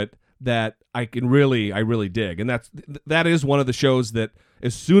theme to it that I really dig. And that is one of the shows that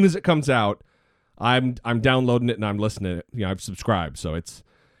as soon as it comes out, I'm downloading it and I'm listening to it. I've subscribed, so it's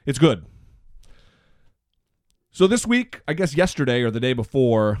good. So this week, I guess yesterday or the day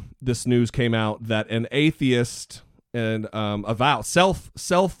before, this news came out that an atheist and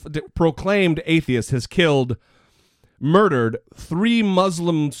self-proclaimed atheist has murdered 3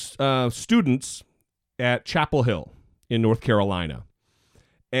 Muslim students at Chapel Hill in North Carolina.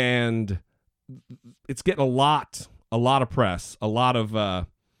 And it's getting a lot of press, a lot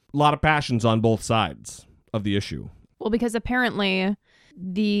of passions on both sides of the issue. Well, because apparently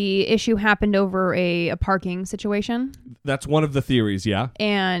the issue happened over a parking situation. That's one of the theories, yeah.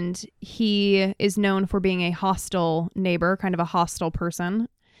 And he is known for being a hostile neighbor, kind of a hostile person.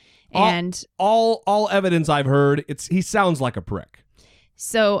 And all evidence I've heard, he sounds like a prick.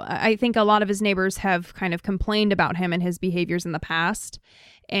 So I think a lot of his neighbors have kind of complained about him and his behaviors in the past.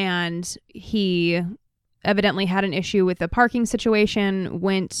 And he evidently had an issue with the parking situation,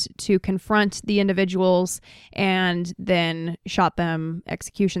 went to confront the individuals, and then shot them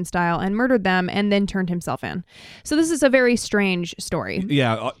execution style and murdered them, and then turned himself in. So this is a very strange story.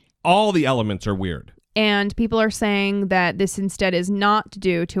 Yeah, all the elements are weird. And people are saying that this instead is not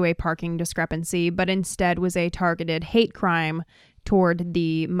due to a parking discrepancy, but instead was a targeted hate crime toward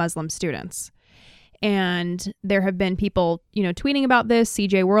the Muslim students. And there have been people, tweeting about this.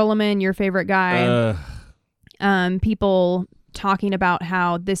 CJ Whirleman, your favorite guy. People talking about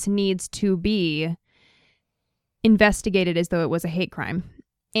how this needs to be investigated as though it was a hate crime.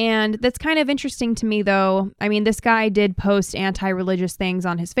 And that's kind of interesting to me, though. I mean, this guy did post anti-religious things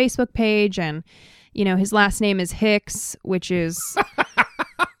on his Facebook page, and, his last name is Hicks, which is...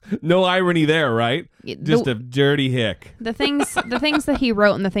 No irony there, right? Just a dirty hick. The things that he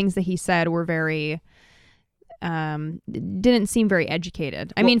wrote and the things that he said were very... didn't seem very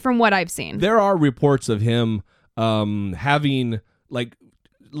educated. I mean, from what I've seen. There are reports of him having,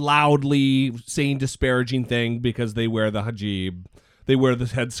 loudly saying disparaging thing because they wear the hijab, they wear the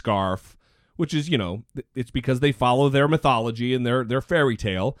headscarf, which is, it's because they follow their mythology and their fairy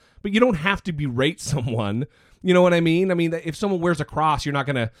tale. But you don't have to berate someone. You know what I mean? I mean, if someone wears a cross, you're not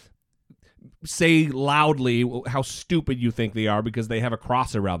going to say loudly how stupid you think they are because they have a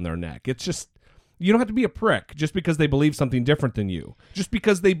cross around their neck. It's just, you don't have to be a prick just because they believe something different than you. Just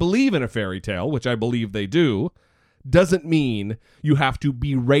because they believe in a fairy tale, which I believe they do, doesn't mean you have to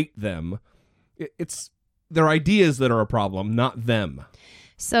berate them. It's their ideas that are a problem, not them.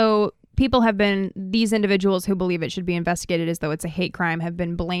 So these individuals who believe it should be investigated as though it's a hate crime have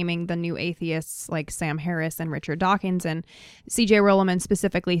been blaming the new atheists like Sam Harris and Richard Dawkins, and CJ Whirleman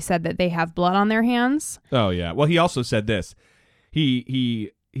specifically said that they have blood on their hands. Oh, yeah. Well, he also said this.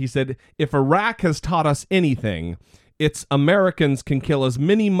 He said, if Iraq has taught us anything, it's Americans can kill as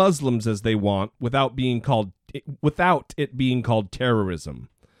many Muslims as they want without it being called terrorism.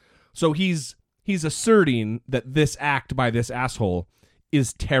 So he's asserting that this act by this asshole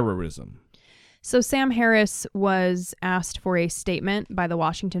is terrorism. So Sam Harris was asked for a statement by the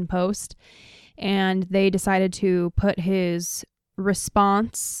Washington Post, and they decided to put his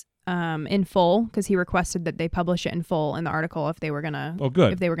response in full because he requested that they publish it in full in the article if they were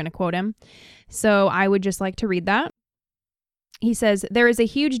gonna quote him. So I would just like to read that. He says, there is a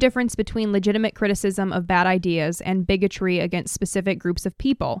huge difference between legitimate criticism of bad ideas and bigotry against specific groups of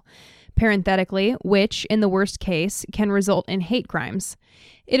people, parenthetically, which, in the worst case, can result in hate crimes.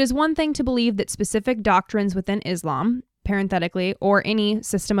 It is one thing to believe that specific doctrines within Islam, parenthetically, or any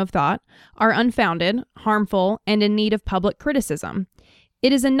system of thought, are unfounded, harmful, and in need of public criticism.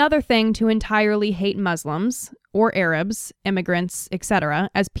 It is another thing to entirely hate Muslims, or Arabs, immigrants,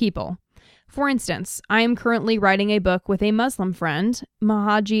 etc., as people. For instance, I am currently writing a book with a Muslim friend,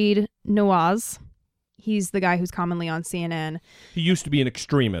 Mahajid Nawaz. He's the guy who's commonly on CNN. He used to be an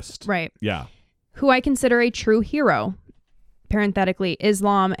extremist. Right. Yeah. Who I consider a true hero. Parenthetically,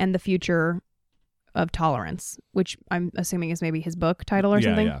 Islam and the Future of Tolerance, which I'm assuming is maybe his book title or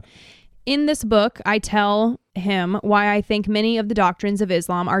something. Yeah. In this book, I tell him why I think many of the doctrines of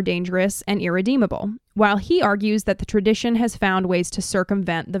Islam are dangerous and irredeemable, while he argues that the tradition has found ways to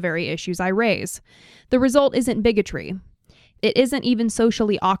circumvent the very issues I raise. The result isn't bigotry. It isn't even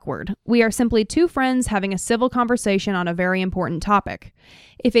socially awkward. We are simply two friends having a civil conversation on a very important topic.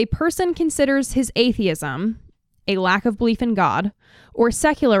 If a person considers his atheism, a lack of belief in God, or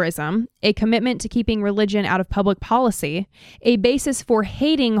secularism, a commitment to keeping religion out of public policy, a basis for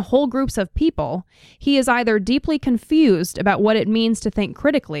hating whole groups of people, he is either deeply confused about what it means to think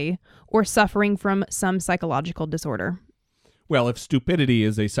critically or suffering from some psychological disorder. Well, if stupidity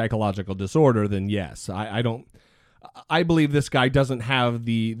is a psychological disorder, then yes. I believe this guy doesn't have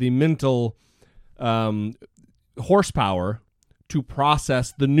the mental horsepower to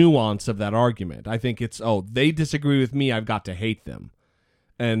process the nuance of that argument. I think it's, they disagree with me, I've got to hate them.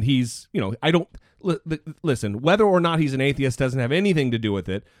 And he's, listen, whether or not he's an atheist doesn't have anything to do with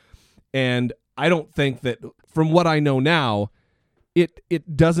it. And I don't think that, from what I know now,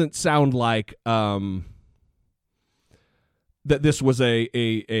 it doesn't sound like that this was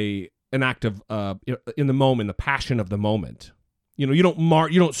an act of in the moment, the passion of the moment. You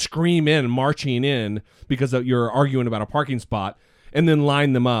don't scream in, marching in because you're arguing about a parking spot, and then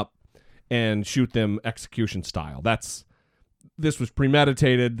line them up and shoot them execution style. This was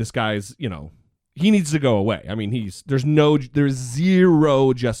premeditated. This guy's, he needs to go away. I mean, there's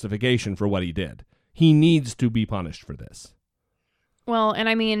zero justification for what he did. He needs to be punished for this. Well, and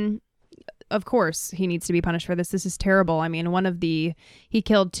I mean, of course he needs to be punished for this. This is terrible. I mean, he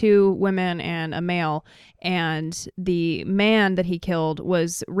killed 2 women and a male, and the man that he killed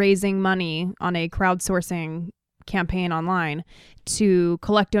was raising money on a crowdsourcing campaign online to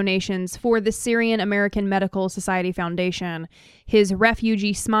collect donations for the Syrian American Medical Society Foundation. His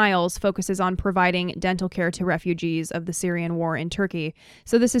Refugee Smiles focuses on providing dental care to refugees of the Syrian war in Turkey.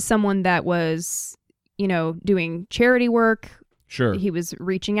 So this is someone that was, doing charity work. Sure. He was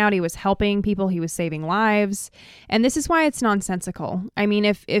reaching out. He was helping people. He was saving lives. And this is why it's nonsensical. I mean,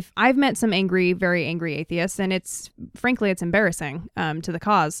 if I've met some very angry atheists, and it's embarrassing to the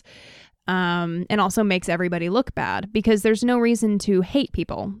cause, and also makes everybody look bad, because there's no reason to hate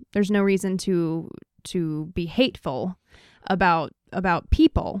people. There's no reason to be hateful about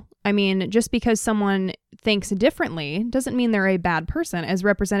people. I mean, just because someone thinks differently doesn't mean they're a bad person, as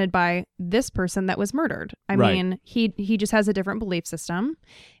represented by this person that was murdered. I mean, he just has a different belief system,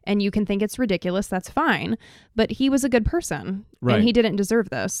 and you can think it's ridiculous. That's fine. But he was a good person, and he didn't deserve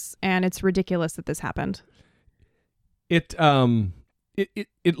this. And it's ridiculous that this happened. It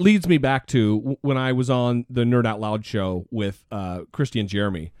leads me back to when I was on the Nerd Out Loud show with Christy and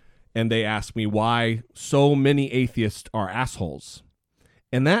Jeremy, and they asked me why so many atheists are assholes.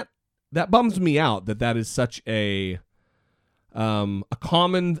 And that bums me out that is such a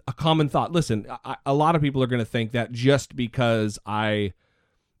common thought. Listen, a lot of people are going to think that just because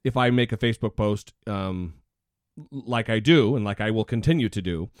if I make a Facebook post like I do, and like I will continue to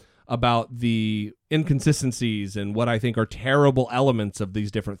do, about the inconsistencies and what I think are terrible elements of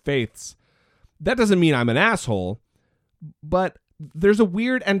these different faiths, that doesn't mean I'm an asshole. But there's a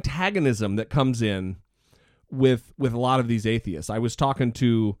weird antagonism that comes in with a lot of these atheists. I was talking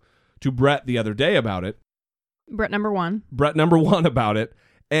to Brett the other day about it. Brett number one about it.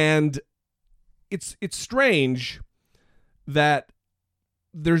 And it's strange that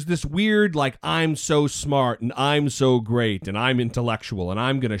there's this weird, like, I'm so smart and I'm so great and I'm intellectual and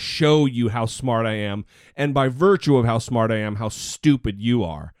I'm going to show you how smart I am. And by virtue of how smart I am, how stupid you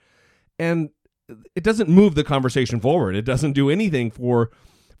are. And it doesn't move the conversation forward. It doesn't do anything for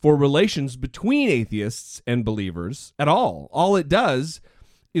relations between atheists and believers at all. All it does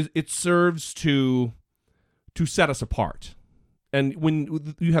is it serves to set us apart. And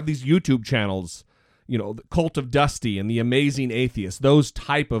when you have these YouTube channels, the Cult of Dusty and the Amazing Atheist, those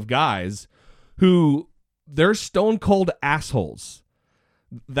type of guys who they're stone cold assholes.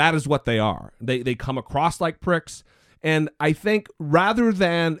 That is what they are. They come across like pricks. And I think rather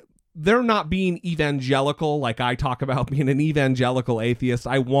than they're not being evangelical, like I talk about being an evangelical atheist,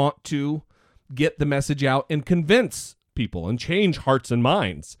 I want to get the message out and convince people and change hearts and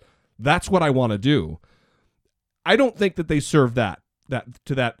minds. That's what I want to do. I don't think that they serve that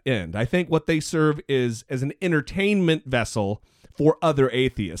to that end. I think what they serve is as an entertainment vessel for other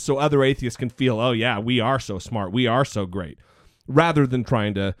atheists, so other atheists can feel, oh yeah, we are so smart, we are so great, rather than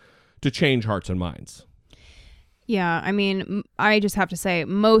trying to change hearts and minds. Yeah, I mean, I just have to say,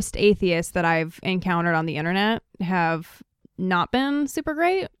 most atheists that I've encountered on the internet have not been super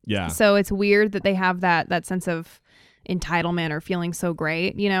great. Yeah. So it's weird that they have that sense of entitlement or feeling so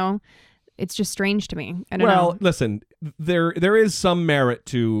great, It's just strange to me. I don't know. Well, listen, there is some merit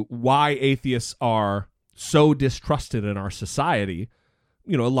to why atheists are so distrusted in our society.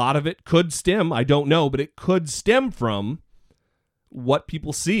 A lot of it could stem, I don't know, but it could stem from what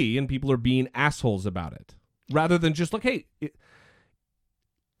people see, and people are being assholes about it. rather than just like, hey,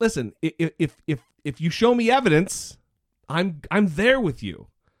 listen, if you show me evidence, I'm there with you.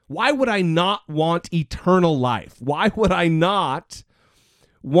 Why would I not want eternal life? Why would I not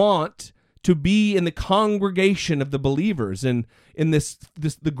want to be in the congregation of the believers and in this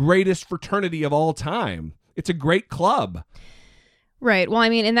the greatest fraternity of all time? It's a great club. Right. Well, I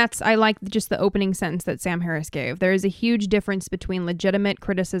mean, and I like just the opening sentence that Sam Harris gave. There is a huge difference between legitimate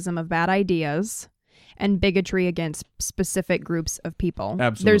criticism of bad ideas and bigotry against specific groups of people.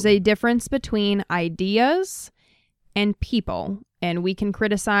 Absolutely. There's a difference between ideas and people, and we can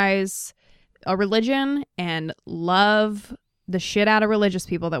criticize a religion and love the shit out of religious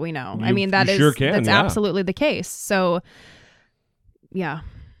people that we know. I mean, that's absolutely the case. So, yeah,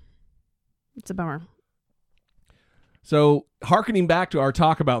 it's a bummer. So, hearkening back to our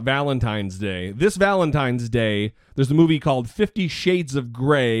talk about Valentine's Day, this Valentine's Day, there's a movie called 50 Shades of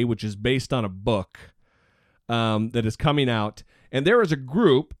Grey, which is based on a book that is coming out. And there is a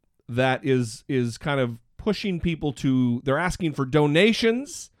group that is kind of pushing people to, they're asking for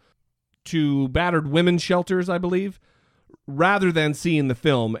donations to battered women's shelters, I believe, rather than seeing the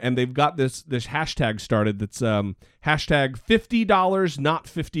film. And they've got this hashtag started that's hashtag $50, not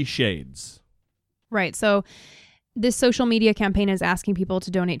 50 Shades. Right. So this social media campaign is asking people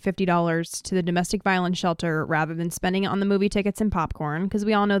to donate $50 to the domestic violence shelter rather than spending it on the movie tickets and popcorn, because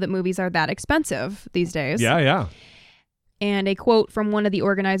we all know that movies are that expensive these days. Yeah. And a quote from one of the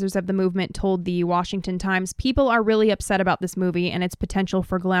organizers of the movement told the Washington Times, "People are really upset about this movie and its potential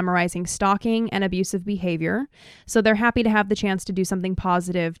for glamorizing stalking and abusive behavior, so they're happy to have the chance to do something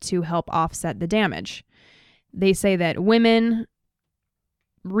positive to help offset the damage." They say that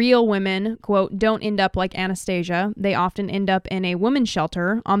real women, quote, don't end up like Anastasia. They often end up in a women's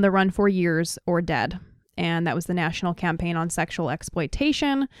shelter on the run for years or dead. And that was the National Campaign on Sexual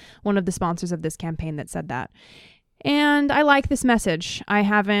Exploitation, one of the sponsors of this campaign, that said that. And I like this message. I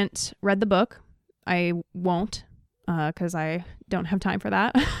haven't read the book. I won't, because I don't have time for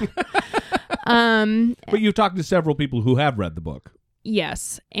that. But you've talked to several people who have read the book.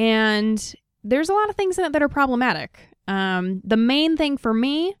 Yes. And there's a lot of things in it that are problematic. The main thing for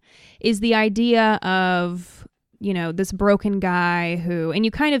me is the idea of, this broken guy who, and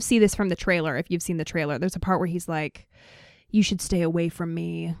you kind of see this from the trailer. If you've seen the trailer, there's a part where he's like, "You should stay away from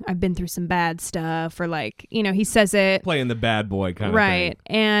me. I've been through some bad stuff," or like, he says it. Playing the bad boy kind of thing. Right.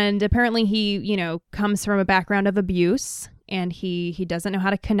 And apparently he, comes from a background of abuse, and he doesn't know how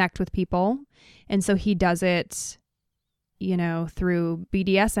to connect with people. And so he does it, through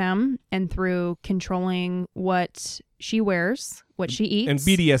BDSM and through controlling what she wears, what she eats. And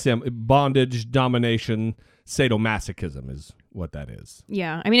BDSM, bondage, domination, sadomasochism is what that is.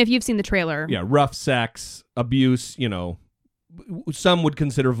 Yeah. I mean, if you've seen the trailer. Yeah. Rough sex, abuse, some would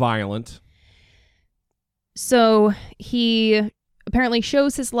consider violent. So he apparently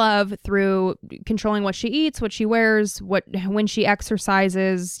shows his love through controlling what she eats, what she wears, when she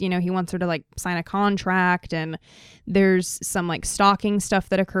exercises. He wants her to like sign a contract, and there's some like stalking stuff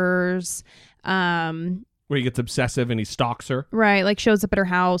that occurs. Where he gets obsessive and he stalks her. Right, like shows up at her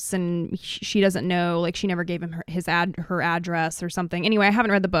house and she doesn't know, like she never gave him her address or something. Anyway, I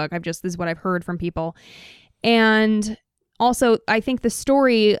haven't read the book. This is what I've heard from people. And also, I think the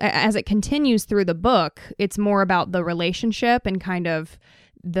story, as it continues through the book, it's more about the relationship and kind of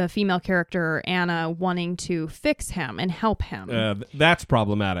the female character, Anna, wanting to fix him and help him. That's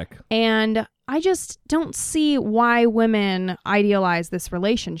problematic. And I just don't see why women idealize this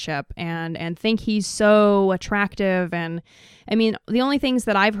relationship and think he's so attractive. And I mean, the only things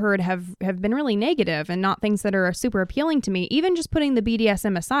that I've heard have been really negative and not things that are super appealing to me. Even just putting the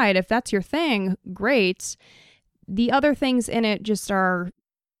BDSM aside, if that's your thing, great. The other things in it just are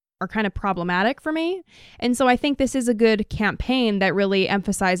kind of problematic for me. And so I think this is a good campaign that really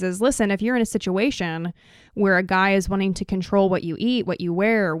emphasizes, listen, if you're in a situation where a guy is wanting to control what you eat, what you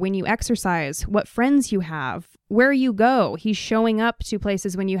wear, when you exercise, what friends you have, where you go, he's showing up to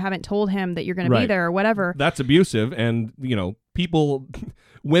places when you haven't told him that you're going to be there or whatever. That's abusive. And,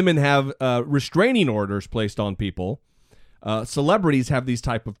 women have restraining orders placed on people. Celebrities have these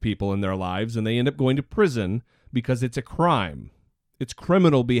type of people in their lives, and they end up going to prison because it's a crime. It's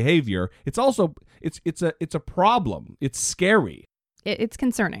criminal behavior. It's also it's a problem. It's scary. It's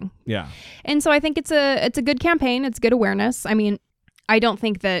concerning. Yeah. And so I think it's a good campaign. It's good awareness. I mean, I don't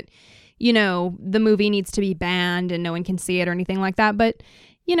think that the movie needs to be banned and no one can see it or anything like that. But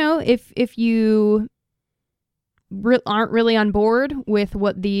if you aren't really on board with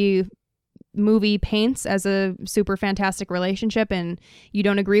what the movie paints as a super fantastic relationship and you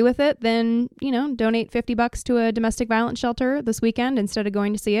don't agree with it, then donate $50 to a domestic violence shelter this weekend instead of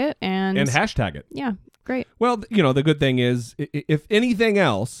going to see it and hashtag it. Yeah, Great. Well, the good thing is, if anything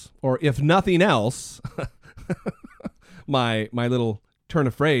else, or if nothing else, my little turn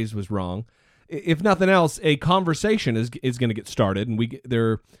of phrase was wrong. If nothing else, a conversation is going to get started, and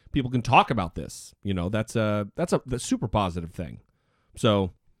people can talk about this. That's a super positive thing.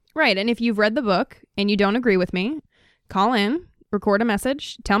 So. Right. And if you've read the book and you don't agree with me, call in, record a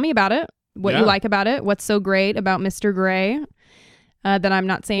message, tell me about it, what you like about it, what's so great about Mr. Gray that I'm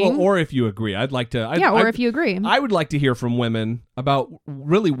not saying. Well, or if you agree. I'd like to. If you agree. I would like to hear from women about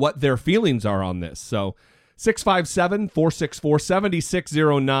really what their feelings are on this. So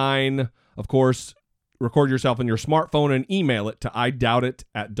 657-464-7609. Of course, record yourself on your smartphone and email it to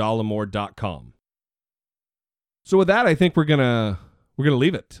idoubtit@dollamore.com. So with that, I think we're gonna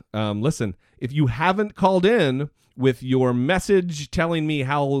leave it. Listen, if you haven't called in with your message telling me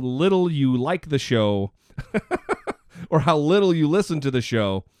how little you like the show or how little you listen to the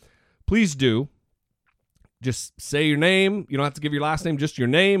show, please do. Just say your name. You don't have to give your last name, just your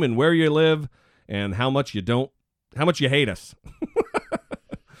name and where you live and how much you hate us.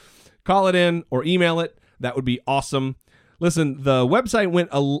 Call it in or email it. That would be awesome. Listen, the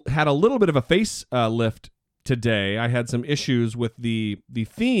website had a little bit of a facelift today. I had some issues with the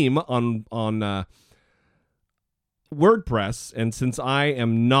theme on WordPress, and since I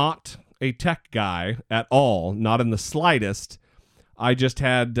am not a tech guy at all, not in the slightest, I just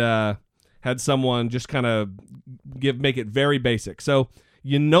had someone just kind of make it very basic. So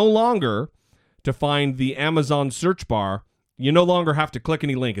you no longer, to find the Amazon search bar, you no longer have to click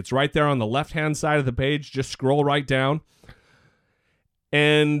any link. It's right there on the left-hand side of the page. Just scroll right down.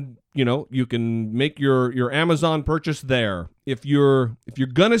 And, you can make your Amazon purchase there. If you're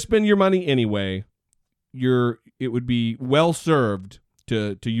going to spend your money anyway, it would be well served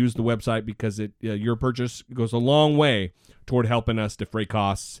to use the website, because your purchase goes a long way toward helping us defray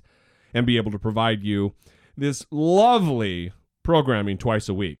costs and be able to provide you this lovely programming twice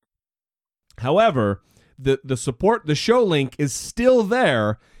a week. However, the show link is still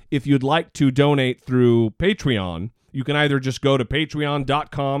there if you'd like to donate through Patreon. You can either just go to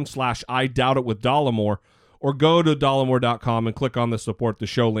patreon.com/IDoubtItWithDollamore or go to dollamore.com and click on the support the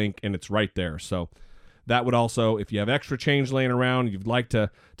show link, and it's right there. So that would also, if you have extra change laying around, you'd like to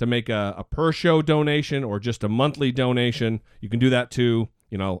make a per show donation or just a monthly donation, you can do that too.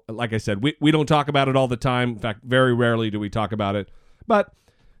 Like I said, we don't talk about it all the time. In fact, very rarely do we talk about it. But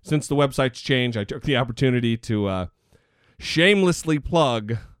since the website's changed, I took the opportunity to shamelessly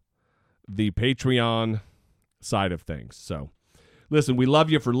plug the Patreon side of things. So, listen, we love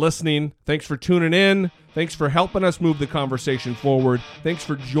you for listening. Thanks for tuning in. Thanks for helping us move the conversation forward. Thanks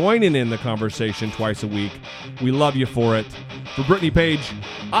for joining in the conversation twice a week. We love you for it. For Brittany Page,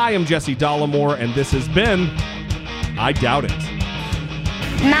 I am Jesse Dollamore, and this has been I Doubt It.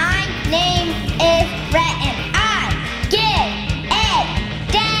 My name is Rhett.